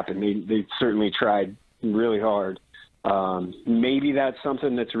didn't happen. They certainly tried really hard. Maybe that's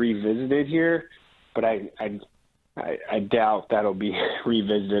something that's revisited here, but I doubt that'll be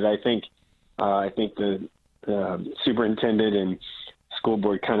revisited. I think the superintendent and school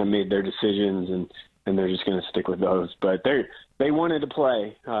board kind of made their decisions, and they're just going to stick with those. But they wanted to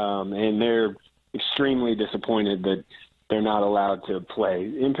play, and they're extremely disappointed that they're not allowed to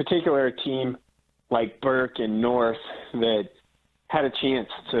play. In particular, a team like Burke and North that had a chance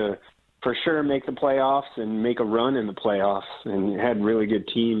to for sure make the playoffs and make a run in the playoffs, and had really good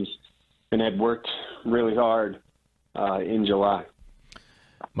teams and had worked really hard in July.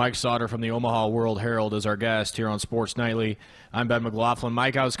 Mike Sauter from the Omaha World Herald is our guest here on Sports Nightly. I'm Ben McLaughlin.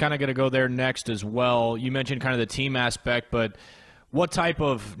 Mike, I was kind of going to go there next as well. You mentioned kind of the team aspect, but what type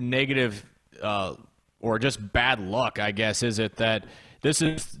of negative or just bad luck, I guess, is it that this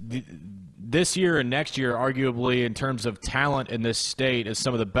is this year and next year, arguably in terms of talent in this state, is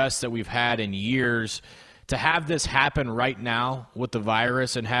some of the best that we've had in years. To have this happen right now with the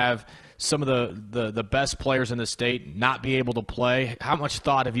virus and have some of the best players in the state not be able to play, how much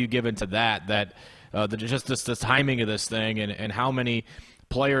thought have you given to that just the timing of this thing and how many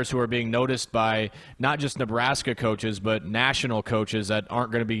players who are being noticed by not just Nebraska coaches but national coaches that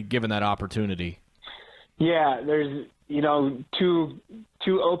aren't going to be given that opportunity? Yeah, there's two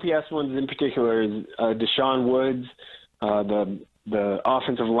OPS ones in particular. Deshaun Woods, the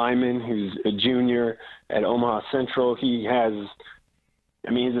offensive lineman who's a junior at Omaha Central. He's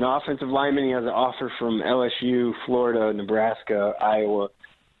an offensive lineman. He has an offer from LSU, Florida, Nebraska, Iowa,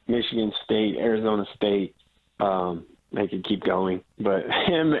 Michigan State, Arizona State. I could keep going. But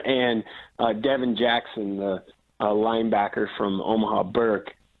him and Devin Jackson, the linebacker from Omaha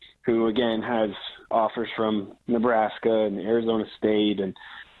Burke, who, again, has offers from Nebraska and Arizona State and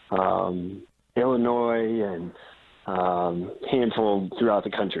Illinois and handful throughout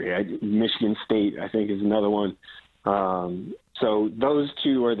the country. Michigan State, I think, is another one. So those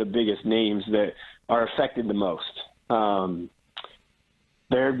two are the biggest names that are affected the most.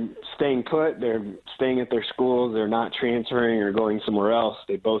 They're staying put. They're staying at their schools. They're not transferring or going somewhere else.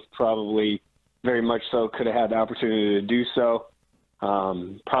 They both probably very much so could have had the opportunity to do so.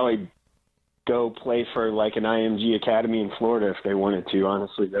 Probably go play for like an IMG Academy in Florida if they wanted to.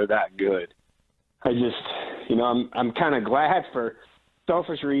 Honestly, they're that good. I just, I'm kind of glad for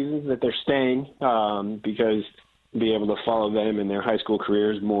selfish reasons that they're staying because be able to follow them in their high school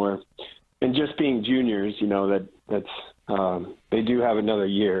careers more, and just being juniors, they do have another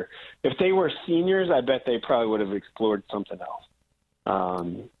year. If they were seniors, I bet they probably would have explored something else.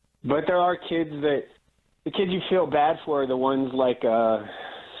 But there are the kids you feel bad for are the ones like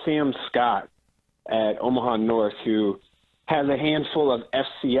Sam Scott at Omaha North, who has a handful of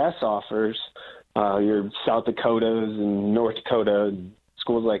FCS offers, your South Dakotas and North Dakota, and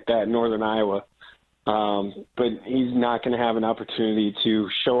schools like that, Northern Iowa. But he's not going to have an opportunity to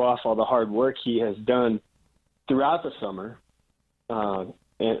show off all the hard work he has done throughout the summer on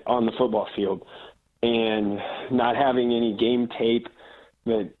the football field, and not having any game tape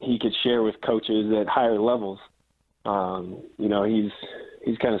that he could share with coaches at higher levels.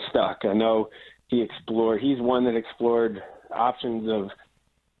 He's kind of stuck. I know he's one that explored options of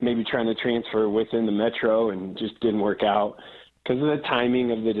maybe trying to transfer within the Metro and just didn't work out because of the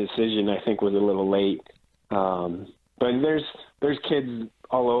timing of the decision. I think was a little late. But there's kids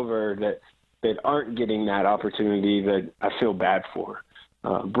all over that aren't getting that opportunity that I feel bad for.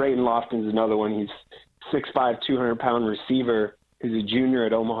 Brayton Lofton's another one. He's 6'5", 200-pound receiver who's a junior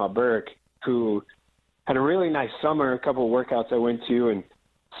at Omaha Burke, who had a really nice summer, a couple of workouts I went to, and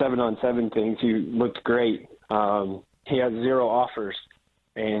 7-on-7 things. He looked great. He has 0 offers,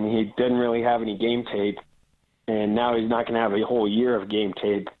 and he didn't really have any game tape, and now he's not going to have a whole year of game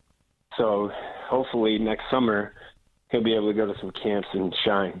tape. So hopefully next summer he'll be able to go to some camps and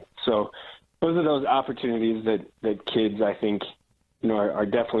shine. So those are those opportunities that kids, I think, are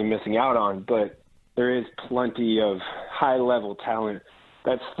definitely missing out on. But there is plenty of high-level talent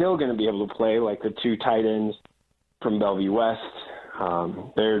that's still going to be able to play, like the 2 tight ends from Bellevue West.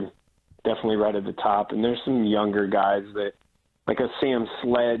 They're definitely right at the top. And there's some younger guys that, like a Sam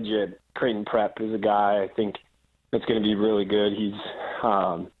Sledge at Creighton Prep is a guy I think that's going to be really good. He's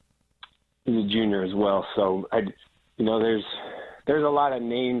a junior as well. So, there's a lot of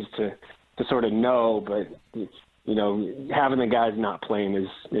names to sort of know, but, having the guys not playing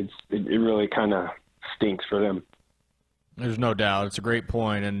it really kind of stinks for them. There's no doubt. It's a great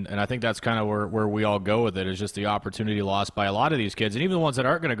point, and I think that's kind of where we all go with it, is just the opportunity lost by a lot of these kids, and even the ones that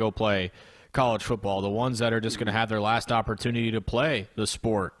aren't going to go play college football, the ones that are just going to have their last opportunity to play the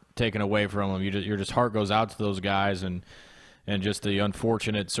sport taken away from them. Your heart goes out to those guys, and just the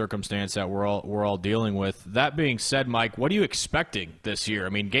unfortunate circumstance that we're all dealing with. That being said, Mike, what are you expecting this year? I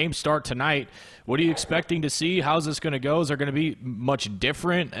mean, games start tonight. What are you expecting to see? How's this going to go? Is there going to be much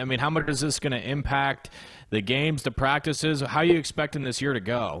different? I mean, how much is this going to impact the games, the practices? How are you expecting this year to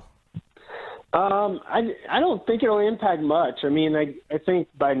go? I don't think it'll impact much. I mean, I think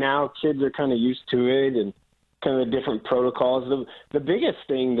by now kids are kind of used to it and kind of the different protocols. The biggest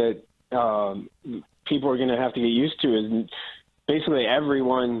thing that people are going to have to get used to is basically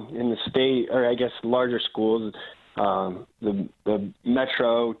everyone in the state, or I guess larger schools, the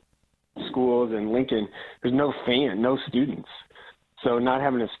metro schools in Lincoln, there's no students. So not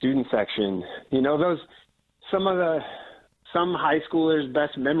having a student section, some high schoolers'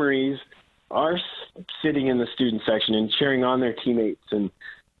 best memories are sitting in the student section and cheering on their teammates and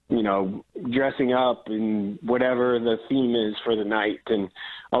dressing up and whatever the theme is for the night and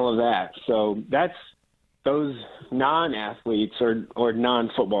all of that. So that's those non-athletes or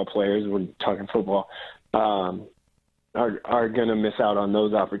non-football players, we're talking football, are going to miss out on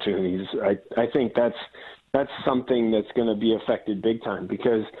those opportunities. I think that's something that's going to be affected big time,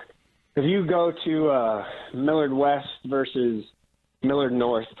 because if you go to Millard West versus Millard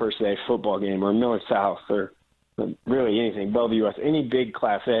North, per se, football game, or Millard South, or really anything, Bellevue West, any big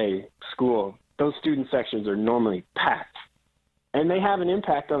Class A school, those student sections are normally packed, and they have an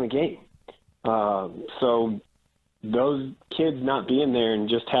impact on the game. So those kids not being there and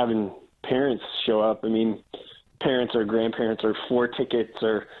just having parents show up, I mean, parents or grandparents or 4 tickets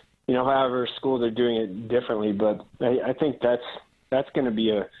or, however schools are doing it differently. But I think that's going to be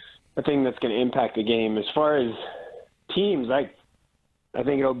a thing that's going to impact the game. As far as teams, I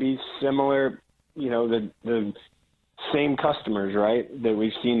think it'll be similar, the same customers, right, that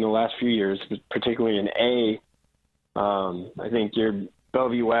we've seen the last few years, particularly in A. I think your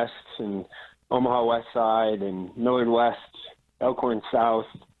Bellevue West and Omaha West Side and Millard West, Elkhorn South,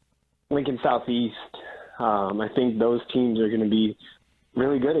 Lincoln Southeast. I think those teams are going to be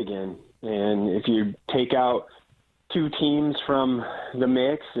really good again. And if you take out 2 teams from the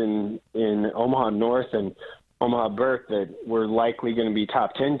mix in Omaha North and Omaha Burke that were likely going to be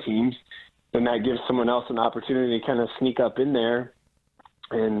top 10 teams, then that gives someone else an opportunity to kind of sneak up in there.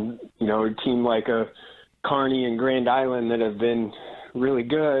 And, a team like a Kearney and Grand Island that have been really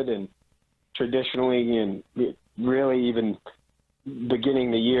good and traditionally, and really even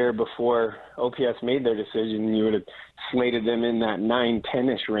beginning the year before OPS made their decision, you would have slated them in that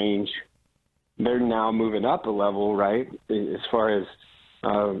 9-10-ish range. They're now moving up a level, right, as far as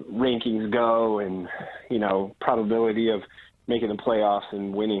rankings go and, probability of making the playoffs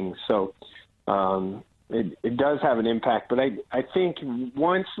and winning. So it does have an impact. But I think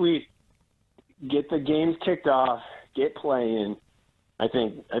once we get the games kicked off, get playing, I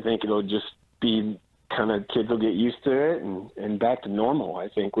think it'll just be kind of, kids will get used to it and back to normal, I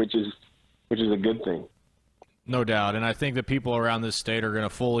think, which is a good thing. No doubt, and I think that people around this state are going to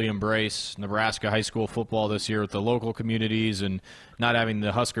fully embrace Nebraska high school football this year with the local communities, and not having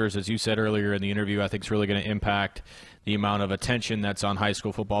the Huskers, as you said earlier in the interview, I think is really going to impact the amount of attention that's on high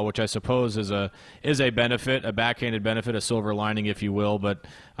school football, which I suppose is a benefit, a backhanded benefit, a silver lining, if you will. But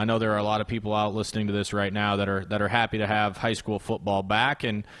I know there are a lot of people out listening to this right now that are happy to have high school football back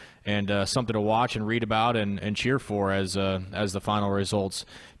and something to watch and read about and cheer for as the final results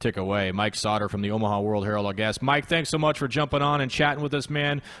tick away. Mike Sauter from the Omaha World Herald, our guest. Mike, thanks so much for jumping on and chatting with us,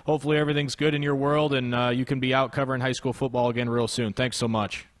 man. Hopefully everything's good in your world, and you can be out covering high school football again real soon. Thanks so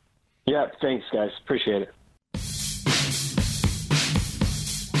much. Yeah, thanks, guys. Appreciate it.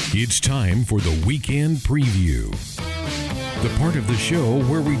 It's time for the Weekend Preview, the part of the show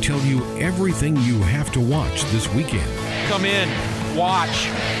where we tell you everything you have to watch this weekend. Come in, watch.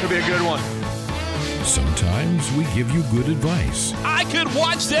 It'll be a good one. Sometimes we give you good advice. I could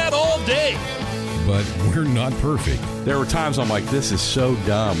watch that all day. But we're not perfect. There were times I'm like, this is so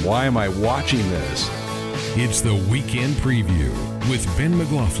dumb. Why am I watching this? It's the Weekend Preview with Ben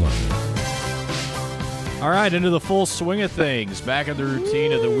McLaughlin. All right, into the full swing of things. Back in the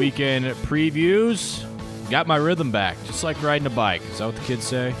routine of the weekend previews. Got my rhythm back, just like riding a bike. Is that what the kids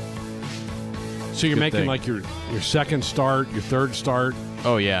say? So you're Good making thing. like your second start, your third start.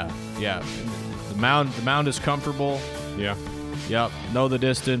 Oh, yeah. The mound is comfortable. Yeah. Yep, know the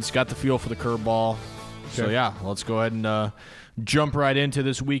distance, got the feel for the curveball. So, Okay. yeah, let's go ahead and jump right into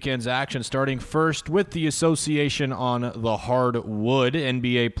this weekend's action, starting first with the Association on the Hardwood.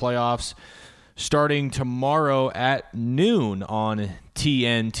 NBA playoffs starting tomorrow at noon on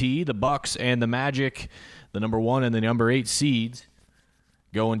TNT. The Bucks and the Magic, the number 1 and the number 8 seeds,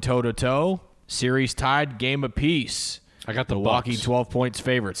 going toe-to-toe. Series tied, game apiece. I got the Milwaukee Bucks. 12 points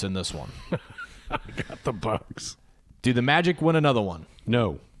favorites in this one. I got the Bucks. Do the Magic win another one?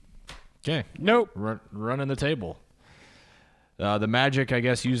 No. Okay. Nope. Running the table. The Magic, I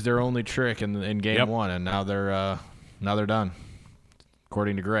guess, used their only trick in game Yep. 1, and now they're done,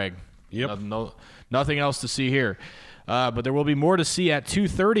 according to Greg. Yep. Nothing else to see here. But there will be more to see at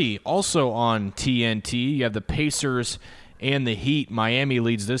 2:30, also on TNT. You have the Pacers and the Heat. Miami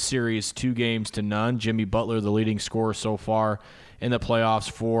leads this series 2-0. Jimmy Butler, the leading scorer so far in the playoffs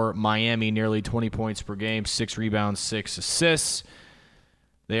for Miami, nearly 20 points per game, 6 rebounds, 6 assists.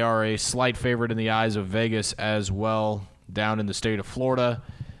 They are a slight favorite in the eyes of Vegas as well, down in the state of Florida.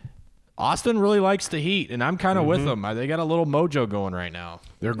 Austin really likes the Heat, and I'm kind of with them. They got a little mojo going right now.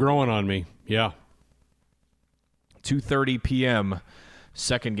 They're growing on me. Yeah. 2:30 p.m.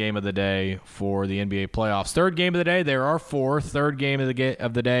 second game of the day for the NBA playoffs. Third game of the day, there are four. Third game of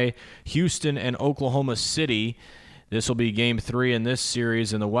the day, Houston and Oklahoma City. This will be game 3 in this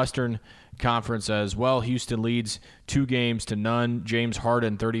series in the Western Conference as well. Houston leads 2-0. James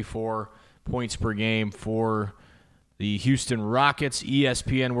Harden, 34 points per game for the Houston Rockets.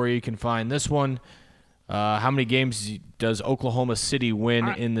 ESPN, where you can find this one. How many games does Oklahoma City win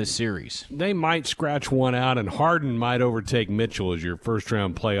in this series? They might scratch one out, and Harden might overtake Mitchell as your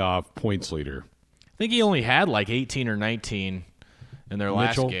first-round playoff points leader. I think he only had like 18 or 19 in their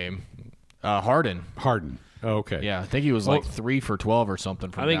last game. Harden. Oh, okay. Yeah, I think he was like 3 for 12 or something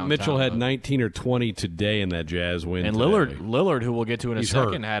from I think downtown, Mitchell had 19 or 20 today in that Jazz win. And today. Lillard, who we'll get to in a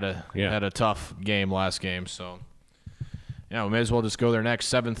second, had a tough game last game. So, yeah, we may as well just go there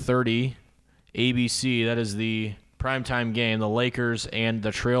next. 7:30, ABC. That is the primetime game. The Lakers and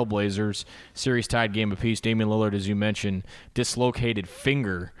the Trailblazers. Series tied game apiece. Damian Lillard, as you mentioned, dislocated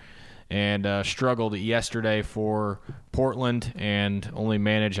finger and struggled yesterday for Portland and only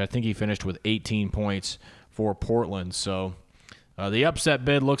managed, I think he finished with 18 points for Portland. So the upset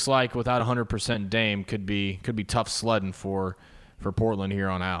bid looks like without 100% Dame could be tough sledding for Portland here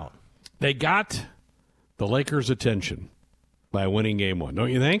on out. They got the Lakers' attention by winning game 1,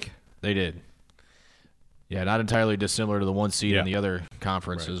 don't you think? They did. Yeah, not entirely dissimilar to the 1 seed in the other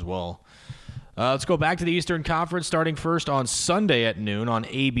conference as well. Let's go back to the Eastern Conference, starting first on Sunday at noon on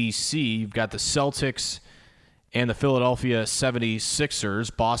ABC. You've got the Celtics and the Philadelphia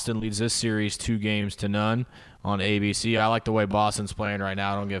 76ers. Boston leads this series 2-0 on ABC. I like the way Boston's playing right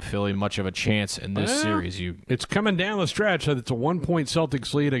now. I don't give Philly much of a chance in this series. It's coming down the stretch. It's a 1-point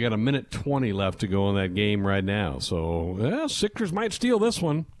Celtics lead. I got 1:20 left to go in that game right now. So, Sixers might steal this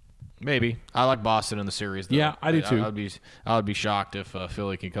one. Maybe. I like Boston in the series, though. Yeah, I do too. I would be shocked if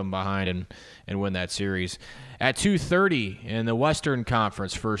Philly can come behind and win that series. At 2:30 in the Western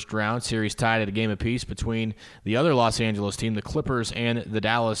Conference first round, series tied at a game apiece between the other Los Angeles team, the Clippers, and the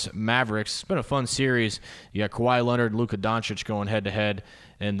Dallas Mavericks. It's been a fun series. You got Kawhi Leonard and Luka Doncic going head-to-head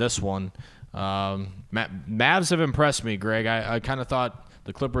in this one. Mavs have impressed me, Greg. I kind of thought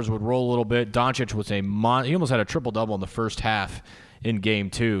the Clippers would roll a little bit. Doncic was he almost had a triple-double in the first half in game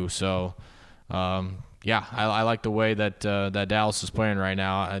 2. So, I like the way that Dallas is playing right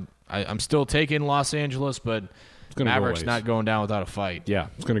now. I'm still taking Los Angeles, but Mavericks not going down without a fight. Yeah,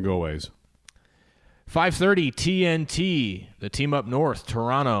 it's going to go ways. 5:30 TNT, the team up north,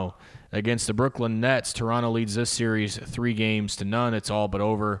 Toronto against the Brooklyn Nets. Toronto leads this series 3-0. It's all but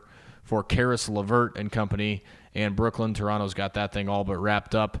over for Karis LeVert and company. And Brooklyn, Toronto's got that thing all but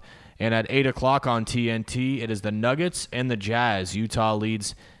wrapped up. And at 8 o'clock on TNT, it is the Nuggets and the Jazz. Utah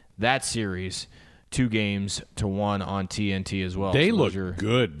leads that series 2-1 on TNT as well. They look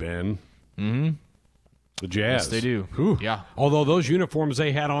good, Ben. Mm-hmm. The Jazz. Yes, they do. Whew. Yeah. Although those uniforms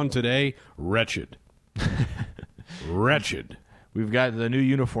they had on today, wretched. Wretched. We've got the new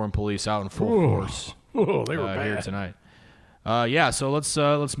uniform police out in full force. Oh, they were bad here tonight. So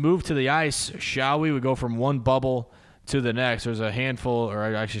let's move to the ice, shall we? We go from one bubble to the next. There's a handful, or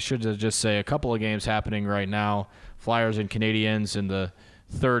I actually should just say a couple of games happening right now. Flyers and Canadiens in the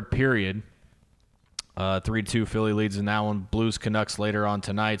third period. 3-2 Philly leads in that one. Blues Canucks later on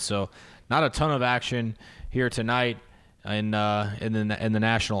tonight. So not a ton of action here tonight in the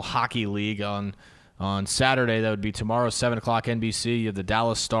National Hockey League. On Saturday, that would be tomorrow, 7 o'clock NBC. You have the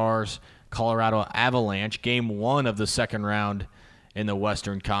Dallas Stars, Colorado Avalanche, game 1 of the second round in the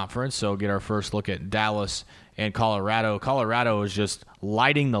Western Conference. So get our first look at Dallas and Colorado. Colorado is just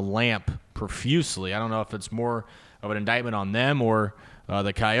lighting the lamp profusely. I don't know if it's more of an indictment on them or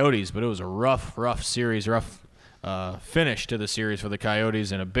the Coyotes, but it was a rough series, finish to the series for the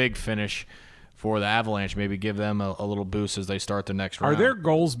Coyotes and a big finish for the Avalanche. Maybe give them a little boost as they start the next round. Are their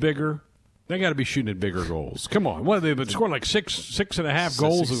goals bigger? They got to be shooting at bigger goals. Come on. What, they've been scoring like six and a half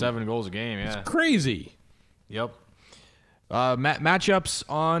goals? 7 goals a game, yeah. It's crazy. Yep. Matchups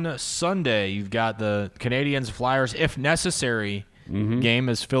on Sunday. You've got the Canadiens Flyers, if necessary, game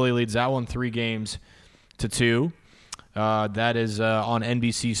as Philly leads that one 3-2. That is on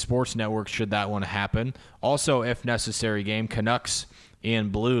NBC Sports Network should that one happen. Also, if necessary game, Canucks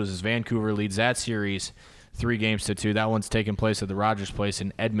and Blues as Vancouver leads that series 3-2. That one's taking place at the Rogers Place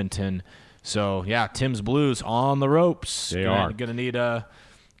in Edmonton. So, yeah, Tim's Blues on the ropes. They are. Going to need a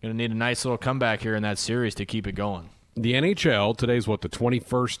nice little comeback here in that series to keep it going. The NHL, today's the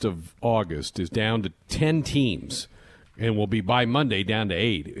 21st of August, is down to 10 teams and will be by Monday down to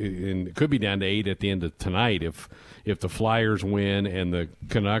 8. And it could be down to 8 at the end of tonight. If the Flyers win and the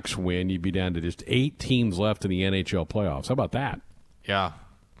Canucks win, you'd be down to just 8 teams left in the NHL playoffs. How about that?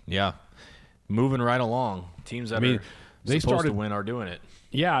 Yeah. Moving right along. Teams that are supposed to win are doing it.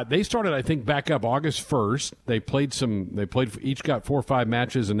 Yeah, they started, I think, back up August 1st. Each got 4 or 5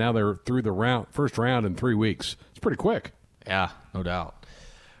 matches, and now they're through the first round in 3 weeks. It's pretty quick. Yeah, no doubt.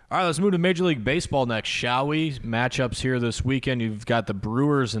 All right, let's move to Major League Baseball next, shall we? Matchups here this weekend. You've got the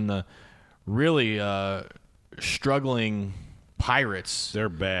Brewers and the really struggling Pirates. They're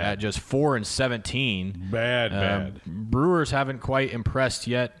bad. At just 4-17. Bad. Brewers haven't quite impressed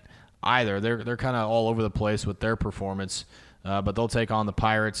yet either. They're kind of all over the place with their performance. But they'll take on the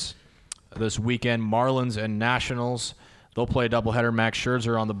Pirates this weekend. Marlins and Nationals. They'll play a doubleheader. Max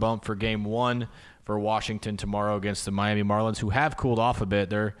Scherzer on the bump for Game 1 for Washington tomorrow against the Miami Marlins, who have cooled off a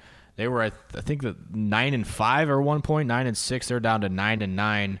bit. They were, I think, 9-5 at one point, 9-6. They're down to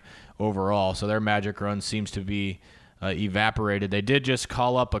 9-9 overall. So their magic run seems to be evaporated. They did just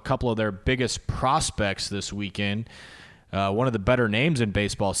call up a couple of their biggest prospects this weekend. One of the better names in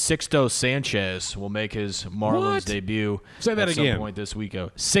baseball, Sixto Sanchez, will make his Marlins debut Say that at again. some point this week.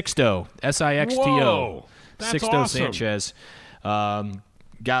 Sixto, Sixto. Whoa, that's Sixto awesome. Sanchez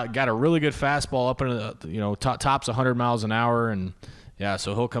got a really good fastball up in tops 100 miles an hour, and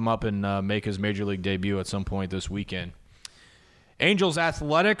so he'll come up and make his major league debut at some point this weekend. Angels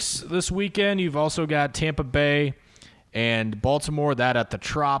Athletics this weekend. You've also got Tampa Bay and Baltimore, that at the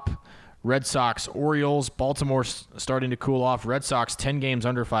Trop. Red Sox, Orioles. Baltimore starting to cool off. Red Sox 10 games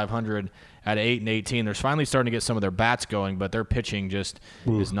under 500 at 8-18. They're finally starting to get some of their bats going, but their pitching just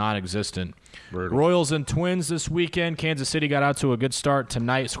is non-existent. Brutal. Royals and Twins this weekend. Kansas City got out to a good start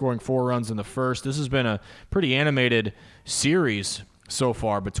tonight, scoring 4 runs in the first. This has been a pretty animated series so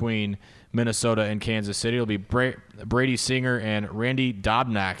far between Minnesota and Kansas City. It'll be Brady Singer and Randy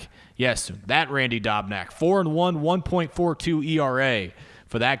Dobnak. Yes, that Randy Dobnak. 4-1, 1.42 ERA.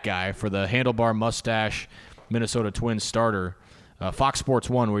 For that guy, for the handlebar mustache Minnesota Twins starter. Fox Sports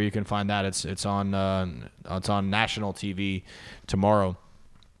 1, where you can find that. It's on national TV tomorrow.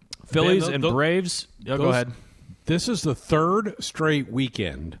 Phillies and Braves. Go ahead. This is the 3rd straight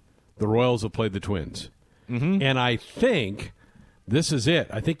weekend the Royals have played the Twins. Mm-hmm. And I think this is it.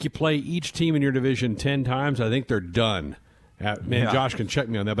 I think you play each team in your division 10 times. I think they're done. Josh can check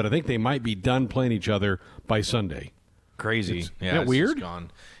me on that, but I think they might be done playing each other by Sunday. Crazy. Isn't that weird?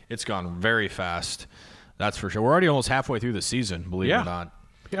 It's gone very fast. That's for sure. We're already almost halfway through the season, believe it or not.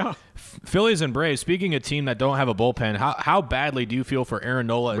 Yeah. Phillies and Braves, speaking of a team that don't have a bullpen, how badly do you feel for Aaron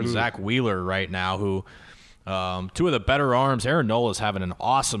Nola and Zach Wheeler right now, who two of the better arms? Aaron Nola is having an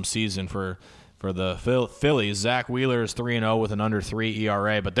awesome season for the Phillies. Zach Wheeler is 3-0 with an under 3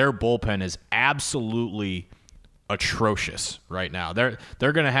 ERA, but their bullpen is absolutely atrocious right now. They're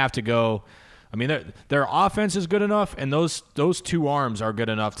going to have to go. I mean, their offense is good enough, and those two arms are good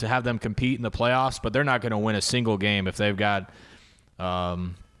enough to have them compete in the playoffs, but they're not going to win a single game if they've got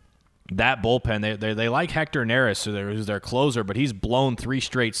that bullpen. They like Hector Neris, who's their closer, but he's blown 3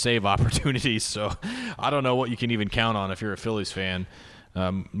 straight save opportunities, so I don't know what you can even count on if you're a Phillies fan.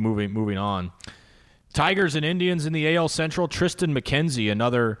 Moving on. Tigers and Indians in the AL Central. Tristan McKenzie,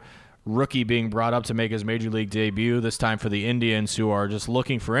 another rookie being brought up to make his major league debut, this time for the Indians, who are just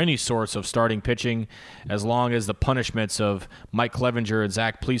looking for any sorts of starting pitching as long as the punishments of Mike Clevenger and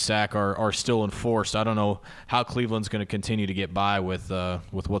Zach Plesac are still enforced. I don't know how Cleveland's going to continue to get by with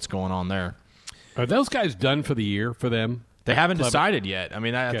what's going on there. Are those guys done for the year for them? They haven't decided yet. I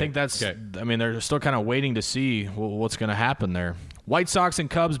mean, I think that's okay. I mean, they're still kind of waiting to see what's going to happen there. White Sox and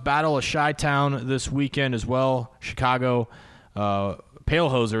Cubs battle of Chi-Town this weekend as well. Chicago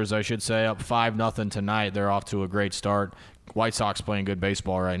Palehosers, I should say, up 5-0 tonight. They're off to a great start. White Sox playing good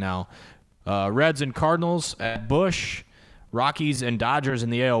baseball right now. Reds and Cardinals at Busch. Rockies and Dodgers in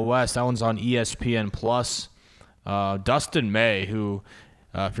the AL West. That one's on ESPN+. Dustin May, who,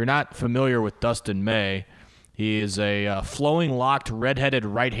 if you're not familiar with Dustin May, he is a flowing locked redheaded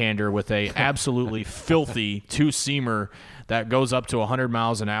right-hander with a absolutely filthy two-seamer that goes up to 100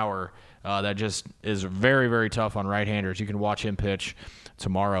 miles an hour. That just is very, very tough on right-handers. You can watch him pitch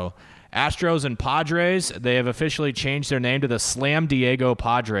tomorrow. Astros and Padres, they have officially changed their name to the Slam Diego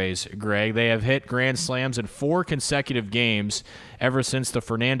Padres, Greg. They have hit grand slams in 4 consecutive games ever since the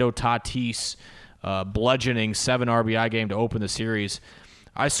Fernando Tatis bludgeoning 7 RBI game to open the series.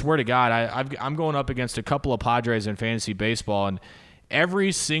 I swear to God, I'm going up against a couple of Padres in fantasy baseball, and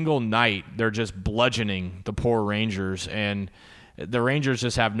every single night they're just bludgeoning the poor Rangers, and the Rangers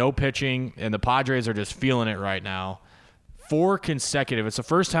just have no pitching, and the Padres are just feeling it right now. 4 consecutive. It's the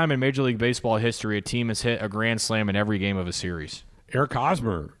first time in Major League Baseball history a team has hit a grand slam in every game of a series. Eric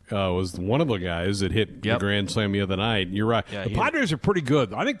Hosmer was one of the guys that hit the Grand Slam the other night. You're right. Yeah, the Padres are pretty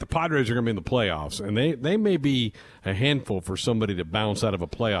good. I think the Padres are going to be in the playoffs, and they may be a handful for somebody to bounce out of a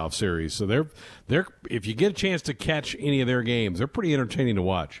playoff series. So they're if you get a chance to catch any of their games, they're pretty entertaining to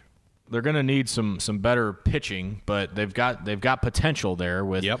watch. They're going to need some better pitching, but they've got potential there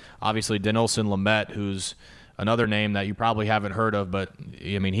with obviously Dinelson Lamet, who's another name that you probably haven't heard of, but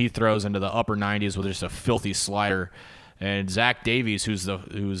I mean he throws into the upper 90s with just a filthy slider. And Zach Davies, who's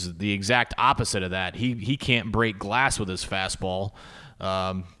the exact opposite of that, he can't break glass with his fastball.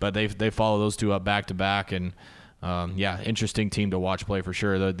 But they follow those two up back to back, and interesting team to watch play for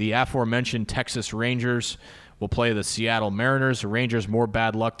sure. The aforementioned Texas Rangers will play the Seattle Mariners. The Rangers more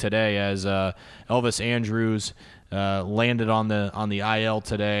bad luck today as Elvis Andrus landed on the IL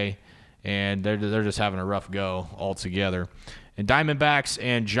today, and they're just having a rough go altogether. And Diamondbacks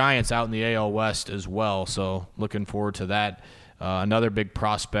and Giants out in the AL West as well, so looking forward to that. Another big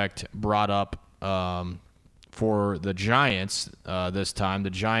prospect brought up for the Giants this time. The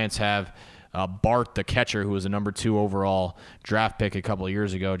Giants have Bart, the catcher, who was a number 2 overall draft pick a couple of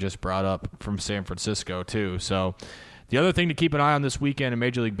years ago, just brought up from San Francisco too. So the other thing to keep an eye on this weekend in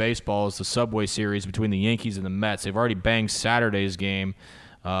Major League Baseball is the Subway Series between the Yankees and the Mets. They've already banged Saturday's game.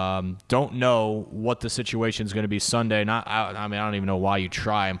 Don't know what the situation is going to be Sunday. I don't even know why you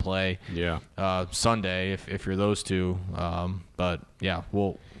try and play Sunday if you're those two. But yeah,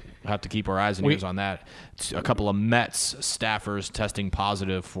 we'll have to keep our eyes and ears on that. A couple of Mets staffers testing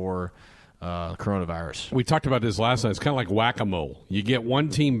positive for coronavirus. We talked about this last night. It's kind of like whack-a-mole. You get one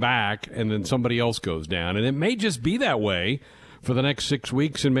team back, and then somebody else goes down, and it may just be that way for the next 6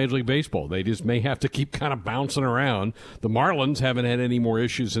 weeks in Major League Baseball. They just may have to keep kind of bouncing around. The Marlins haven't had any more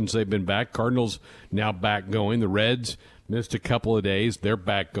issues since they've been back. Cardinals now back going. The Reds missed a couple of days. They're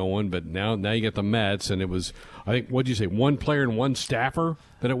back going, but now you get the Mets, and it was, I think, what'd you say, one player and one staffer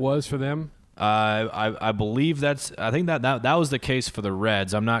that it was for them? I believe I think that was the case for the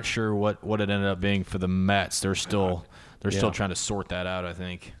Reds. I'm not sure what it ended up being for the Mets. They're still trying to sort that out, I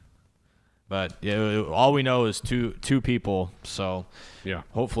think. But yeah, all we know is two people, so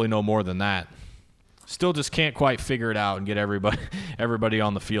hopefully no more than that. Still just can't quite figure it out and get everybody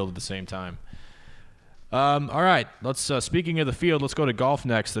on the field at the same time. All right, let's speaking of the field, let's go to golf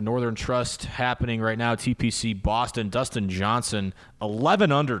next. The Northern Trust happening right now, TPC Boston. Dustin Johnson,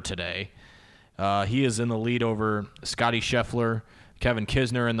 11 under today. He is in the lead over Scotty Scheffler, Kevin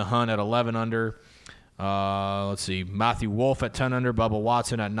Kisner in the hunt at 11 under. Let's see, Matthew Wolff at 10 under, Bubba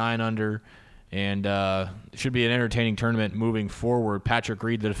Watson at 9 under. And it should be an entertaining tournament moving forward. Patrick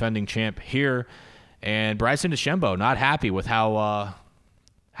Reed, the defending champ here, and Bryson DeChambeau not happy with how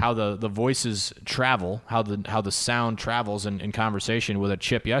the voices travel, how the sound travels in conversation with a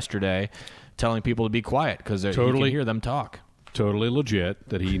chip yesterday, telling people to be quiet because you can hear them talk. Totally legit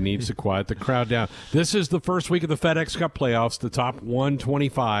that he needs to quiet the crowd down. This is the first week of the FedEx Cup playoffs, the top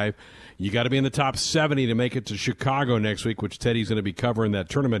 125. You got to be in the top 70 to make it to Chicago next week, which Teddy's going to be covering that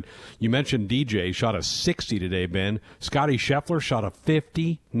tournament. You mentioned DJ shot a 60 today, Ben. Scotty Scheffler shot a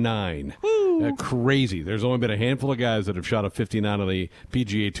 59. Crazy. There's only been a handful of guys that have shot a 59 on the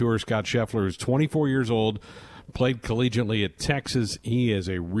PGA Tour. Scott Scheffler is 24 years old, played collegiately at Texas. He is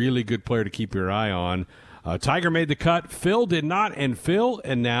a really good player to keep your eye on. Tiger made the cut. Phil did not, and Phil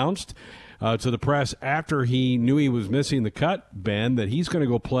announced to the press after he knew he was missing the cut, Ben, that he's going to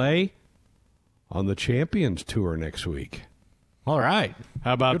go play on the Champions Tour next week. All right.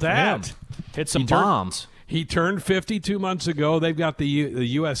 How about that? Hit some bombs. He turned 52 months ago. They've got the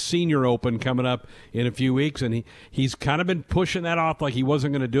U.S. Senior Open coming up in a few weeks, and he's kind of been pushing that off like he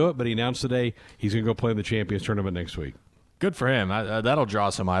wasn't going to do it, but he announced today he's going to go play in the Champions Tournament next week. Good for him. That'll draw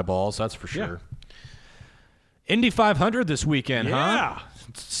some eyeballs, that's for sure. Indy 500 this weekend, huh?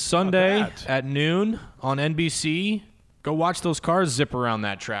 Sunday at noon on NBC. Go watch those cars zip around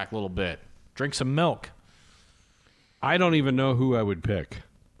that track a little bit. Drink some milk. I don't even know who I would pick.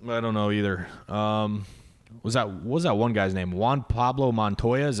 I don't know either. Was that one guy's name? Juan Pablo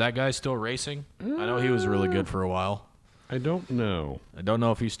Montoya? Is that guy still racing? I know he was really good for a while. I don't know. I don't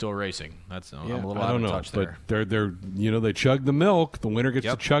know if he's still racing. I'm a little out of touch there. But they're they chug the milk. The winner gets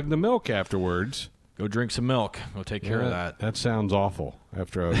to chug the milk afterwards. Go drink some milk. Go take care of that. That sounds awful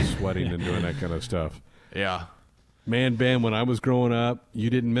after I was sweating and doing that kind of stuff. Yeah. Man, Ben, when I was growing up, you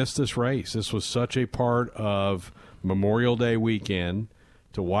didn't miss this race. This was such a part of Memorial Day weekend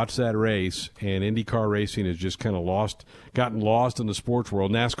to watch that race, and IndyCar racing has just kind of gotten lost in the sports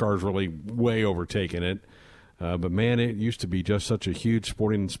world. NASCAR's really way overtaken it. But, man, it used to be just such a huge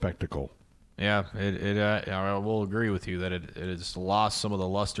sporting spectacle. Yeah, I will agree with you that it has lost some of the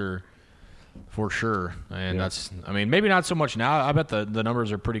luster for sure. And that's, I mean, maybe not so much now. I bet the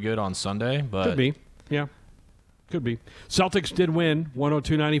numbers are pretty good on Sunday. But could be, yeah. Could be. Celtics did win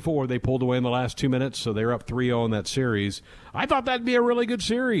 102-94. They pulled away in the last 2 minutes, so they're up 3-0 in that series. I thought that'd be a really good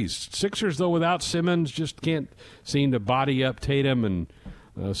series. Sixers, though, without Simmons, just can't seem to body up Tatum, and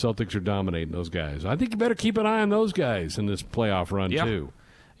Celtics are dominating those guys. I think you better keep an eye on those guys in this playoff run, too.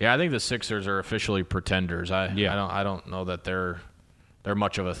 Yeah, I think the Sixers are officially pretenders. I don't know that they're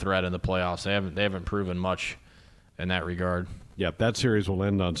much of a threat in the playoffs. They haven't proven much in that regard. Yep, that series will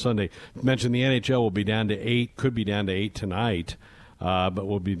end on Sunday. Mentioned the NHL will be down to 8, could be down to 8 tonight, but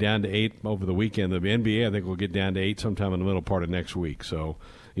we'll be down to 8 over the weekend. The NBA, I think, will get down to 8 sometime in the middle part of next week. So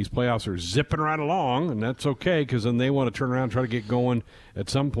these playoffs are zipping right along, and that's okay because then they want to turn around and try to get going at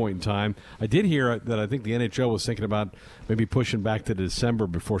some point in time. I did hear that I think the NHL was thinking about maybe pushing back to December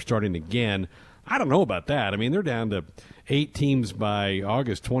before starting again. I don't know about that. I mean, they're down to 8 teams by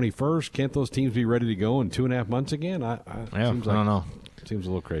August 21st. Can't those teams be ready to go in 2.5 months again? I don't know. Seems a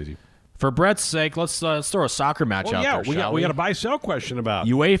little crazy. For Brett's sake, let's throw a soccer match out there, we got a buy-sell question about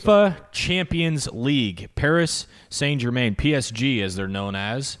UEFA Champions League. Paris Saint-Germain, PSG as they're known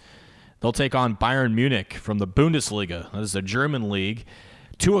as. They'll take on Bayern Munich from the Bundesliga. That is the German league.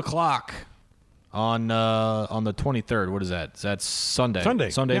 2 o'clock. On the 23rd. What is that? That's Sunday.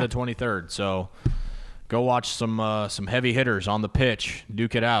 Sunday the 23rd. So go watch some heavy hitters on the pitch.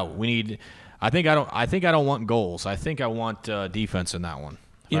 Duke it out. We need. I think I don't want goals. I think I want defense in that one.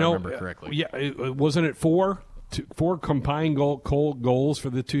 If I remember correctly. Yeah, wasn't it 4 combined goals for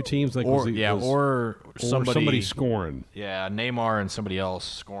the two teams? Like or somebody scoring. Yeah, Neymar and somebody else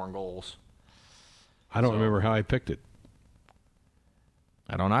scoring goals. I don't remember how I picked it.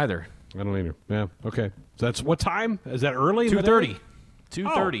 I don't either. I don't either. Yeah, okay. So that's what time? Is that early? 2:30.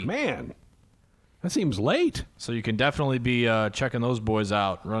 2:30. Oh, man. That seems late. So you can definitely be checking those boys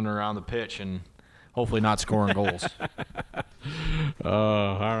out, running around the pitch, and hopefully not scoring goals.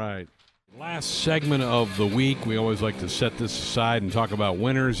 All right. Last segment of the week. We always like to set this aside and talk about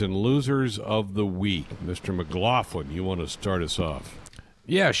winners and losers of the week. Mr. McLaughlin, you want to start us off?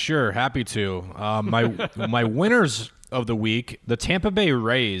 Yeah, sure. Happy to. My winners of the week, the Tampa Bay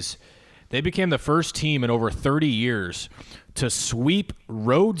Rays. They became the first team in over 30 years to sweep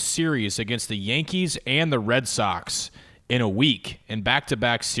road series against the Yankees and the Red Sox in a week in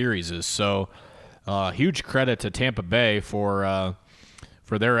back-to-back series. So huge credit to Tampa Bay for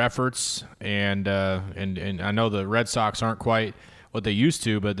their efforts. And I know the Red Sox aren't quite what they used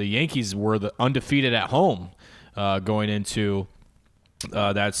to, but the Yankees were the undefeated at home going into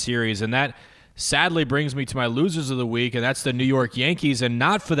that series. And that sadly brings me to my losers of the week, and that's the New York Yankees, and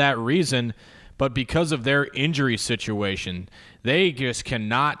not for that reason, but because of their injury situation. They just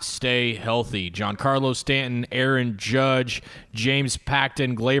cannot stay healthy. Giancarlo Stanton, Aaron Judge, James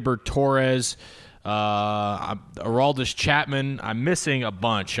Paxton, Gleyber Torres, Aroldis Chapman. I'm missing a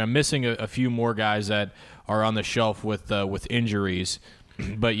bunch. I'm missing a few more guys that are on the shelf with injuries.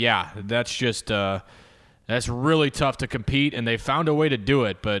 But, yeah, that's just that's really tough to compete, and they found a way to do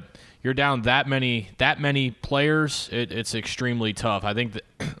it, but you're down that many players, it's extremely tough. I think that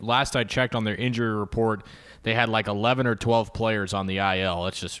last I checked on their injury report, they had like 11 or 12 players on the IL.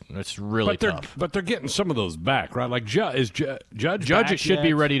 It's really tough. But they're getting some of those back, right? Like Judge it should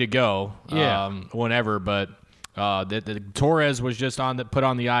be ready to go whenever, but the Torres was just put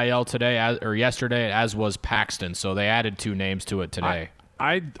on the IL today or yesterday, as was Paxton. So they added 2 names to it today.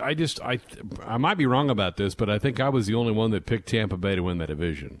 I might be wrong about this, but I think I was the only one that picked Tampa Bay to win that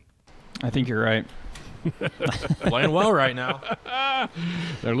division. I think you're right. Playing well right now.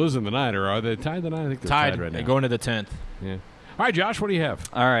 They're losing tonight, or are they tied tonight? I think they're tied right now. They're going to the 10th. Yeah. All right, Josh, what do you have?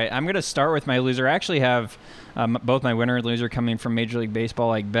 All right, I'm going to start with my loser. I actually have both my winner and loser coming from Major League Baseball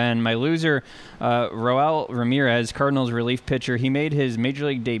like Ben. My loser, Roel Ramirez, Cardinals relief pitcher. He made his Major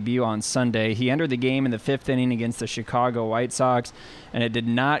League debut on Sunday. He entered the game in the 5th inning against the Chicago White Sox, and it did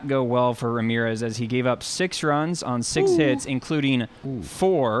not go well for Ramirez as he gave up 6 runs on 6 hits, including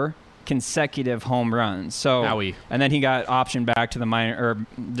 4 consecutive home runs. So, and then he got optioned back to the minor, or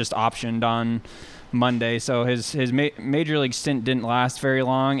just optioned on Monday. So his major league stint didn't last very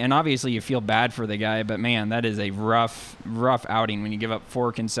long, and obviously you feel bad for the guy, but man, that is a rough outing when you give up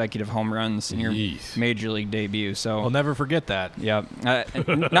 4 consecutive home runs in your major league debut. So I'll never forget that. Yep.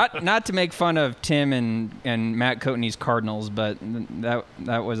 Not to make fun of Tim and Matt Coatney's Cardinals, but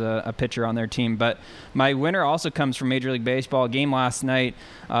that was a pitcher on their team. But my winner also comes from Major League Baseball. Game last night,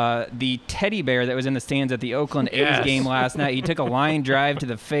 the teddy bear that was in the stands at the Oakland A's game last night, he took a line drive to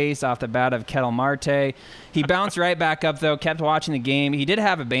the face off the bat of Ketel Marte. Marte. He bounced right back up, though, kept watching the game. He did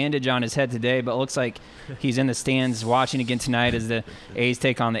have a bandage on his head today, but it looks like he's in the stands watching again tonight as the A's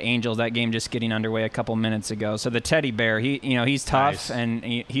take on the Angels. That game just getting underway a couple minutes ago. So the teddy bear, he's tough, and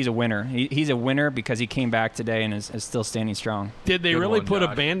he's a winner. He's a winner because he came back today and is still standing strong. Did they really put a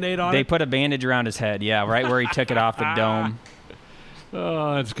Band-Aid on it? They put a bandage around his head, yeah, right where he took it off the dome.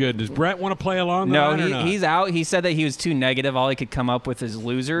 Oh, that's good. Does Brett want to play along? No, he's out. He said that he was too negative. All he could come up with is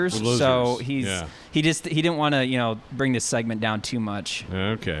losers. So he didn't want to bring this segment down too much.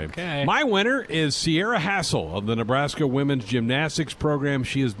 Okay. My winner is Sierra Hassel of the Nebraska Women's Gymnastics Program.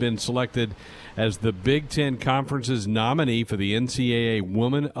 She has been selected as the Big Ten Conference's nominee for the NCAA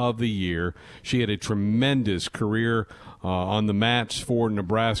Woman of the Year. She had a tremendous career on the mats for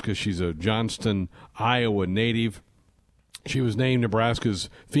Nebraska. She's a Johnston, Iowa native. She was named Nebraska's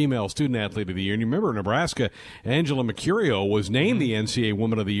Female Student Athlete of the Year. And you remember Nebraska, Angela Mercurio was named the NCAA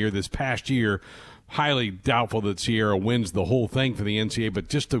Woman of the Year this past year. Highly doubtful that Sierra wins the whole thing for the NCAA, but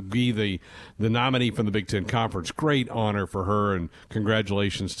just to be the nominee from the Big Ten Conference, great honor for her, and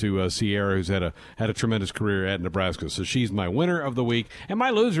congratulations to Sierra, who's had a tremendous career at Nebraska. So she's my winner of the week. And my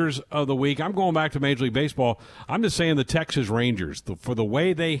losers of the week, I'm going back to Major League Baseball. I'm just saying the Texas Rangers, for the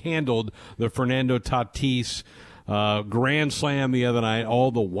way they handled the Fernando Tatis Grand Slam the other night,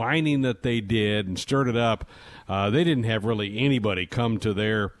 all the whining that they did and stirred it up. They didn't have really anybody come to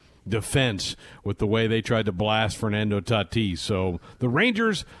their defense with the way they tried to blast Fernando Tatis. So the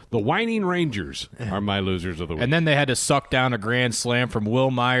Rangers, the whining Rangers, are my losers of the week. And then they had to suck down a grand slam from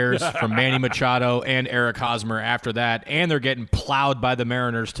Will Myers, from Manny Machado, and Eric Hosmer after that. And they're getting plowed by the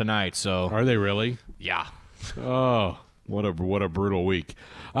Mariners tonight. So are they really? Yeah. Oh, what a brutal week.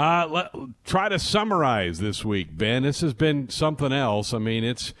 Try to summarize this week, Ben. This has been something else. I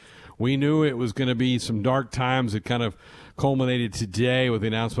mean, we knew it was going to be some dark times. It kind of culminated today with the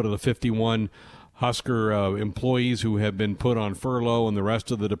announcement of the 51 Husker employees who have been put on furlough, and the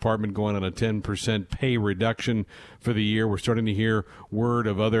rest of the department going on a 10% pay reduction for the year. We're starting to hear word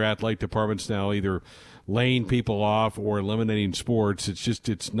of other athletic departments now either laying people off or eliminating sports.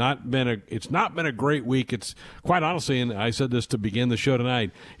 It's not been a great week. It's quite honestly, and I said this to begin the show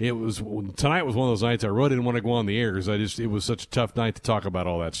tonight, tonight was one of those nights I really didn't want to go on the air because it was such a tough night to talk about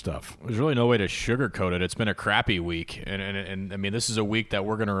all that stuff. There's really no way to sugarcoat it. It's been a crappy week, and I mean, this is a week that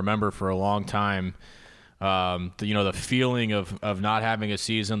we're going to remember for a long time. The feeling of not having a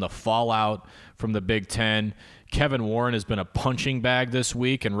season, the fallout from the Big Ten. Kevin Warren has been a punching bag this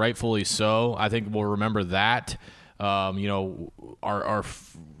week, and rightfully so. I think we'll remember that. Some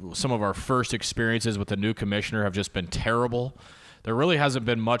of our first experiences with the new commissioner have just been terrible. There really hasn't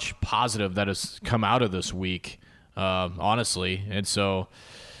been much positive that has come out of this week, honestly. And so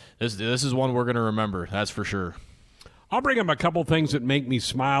this is one we're going to remember, that's for sure. I'll bring up a couple things that make me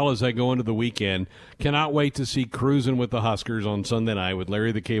smile as I go into the weekend. Cannot wait to see Cruising with the Huskers on Sunday night with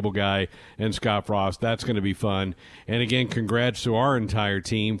Larry the Cable Guy and Scott Frost. That's going to be fun. And again, congrats to our entire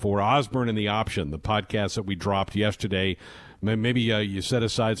team for Osborne and the Option, the podcast that we dropped yesterday. Maybe you set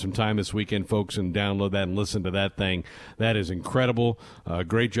aside some time this weekend, folks, and download that and listen to that thing. That is incredible.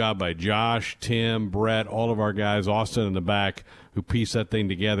 Great job by Josh, Tim, Brett, all of our guys, Austin in the back, who pieced that thing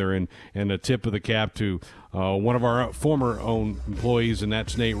together. And a tip of the cap to one of our former own employees, and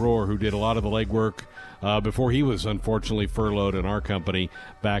that's Nate Rohr, who did a lot of the legwork before he was unfortunately furloughed in our company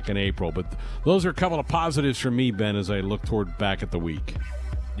back in April. But those are a couple of positives for me, Ben, as I look toward back at the week.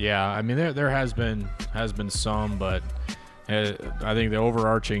 Yeah, I mean, there has been some, but I think the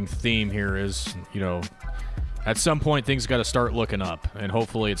overarching theme here is, at some point things got to start looking up, and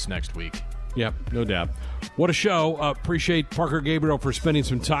hopefully it's next week. Yep, no doubt. What a show. Appreciate Parker Gabriel for spending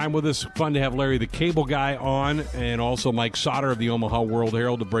some time with us. Fun to have Larry the Cable Guy on, and also Mike Sauter of the Omaha World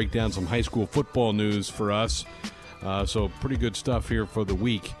Herald to break down some high school football news for us. So pretty good stuff here for the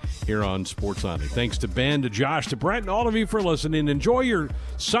week here on Sports Sunday. Thanks to Ben, to Josh, to Brent, and all of you for listening. Enjoy your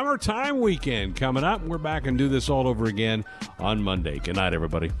summertime weekend coming up. We're back and do this all over again on Monday. Good night,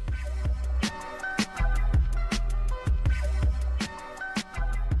 everybody.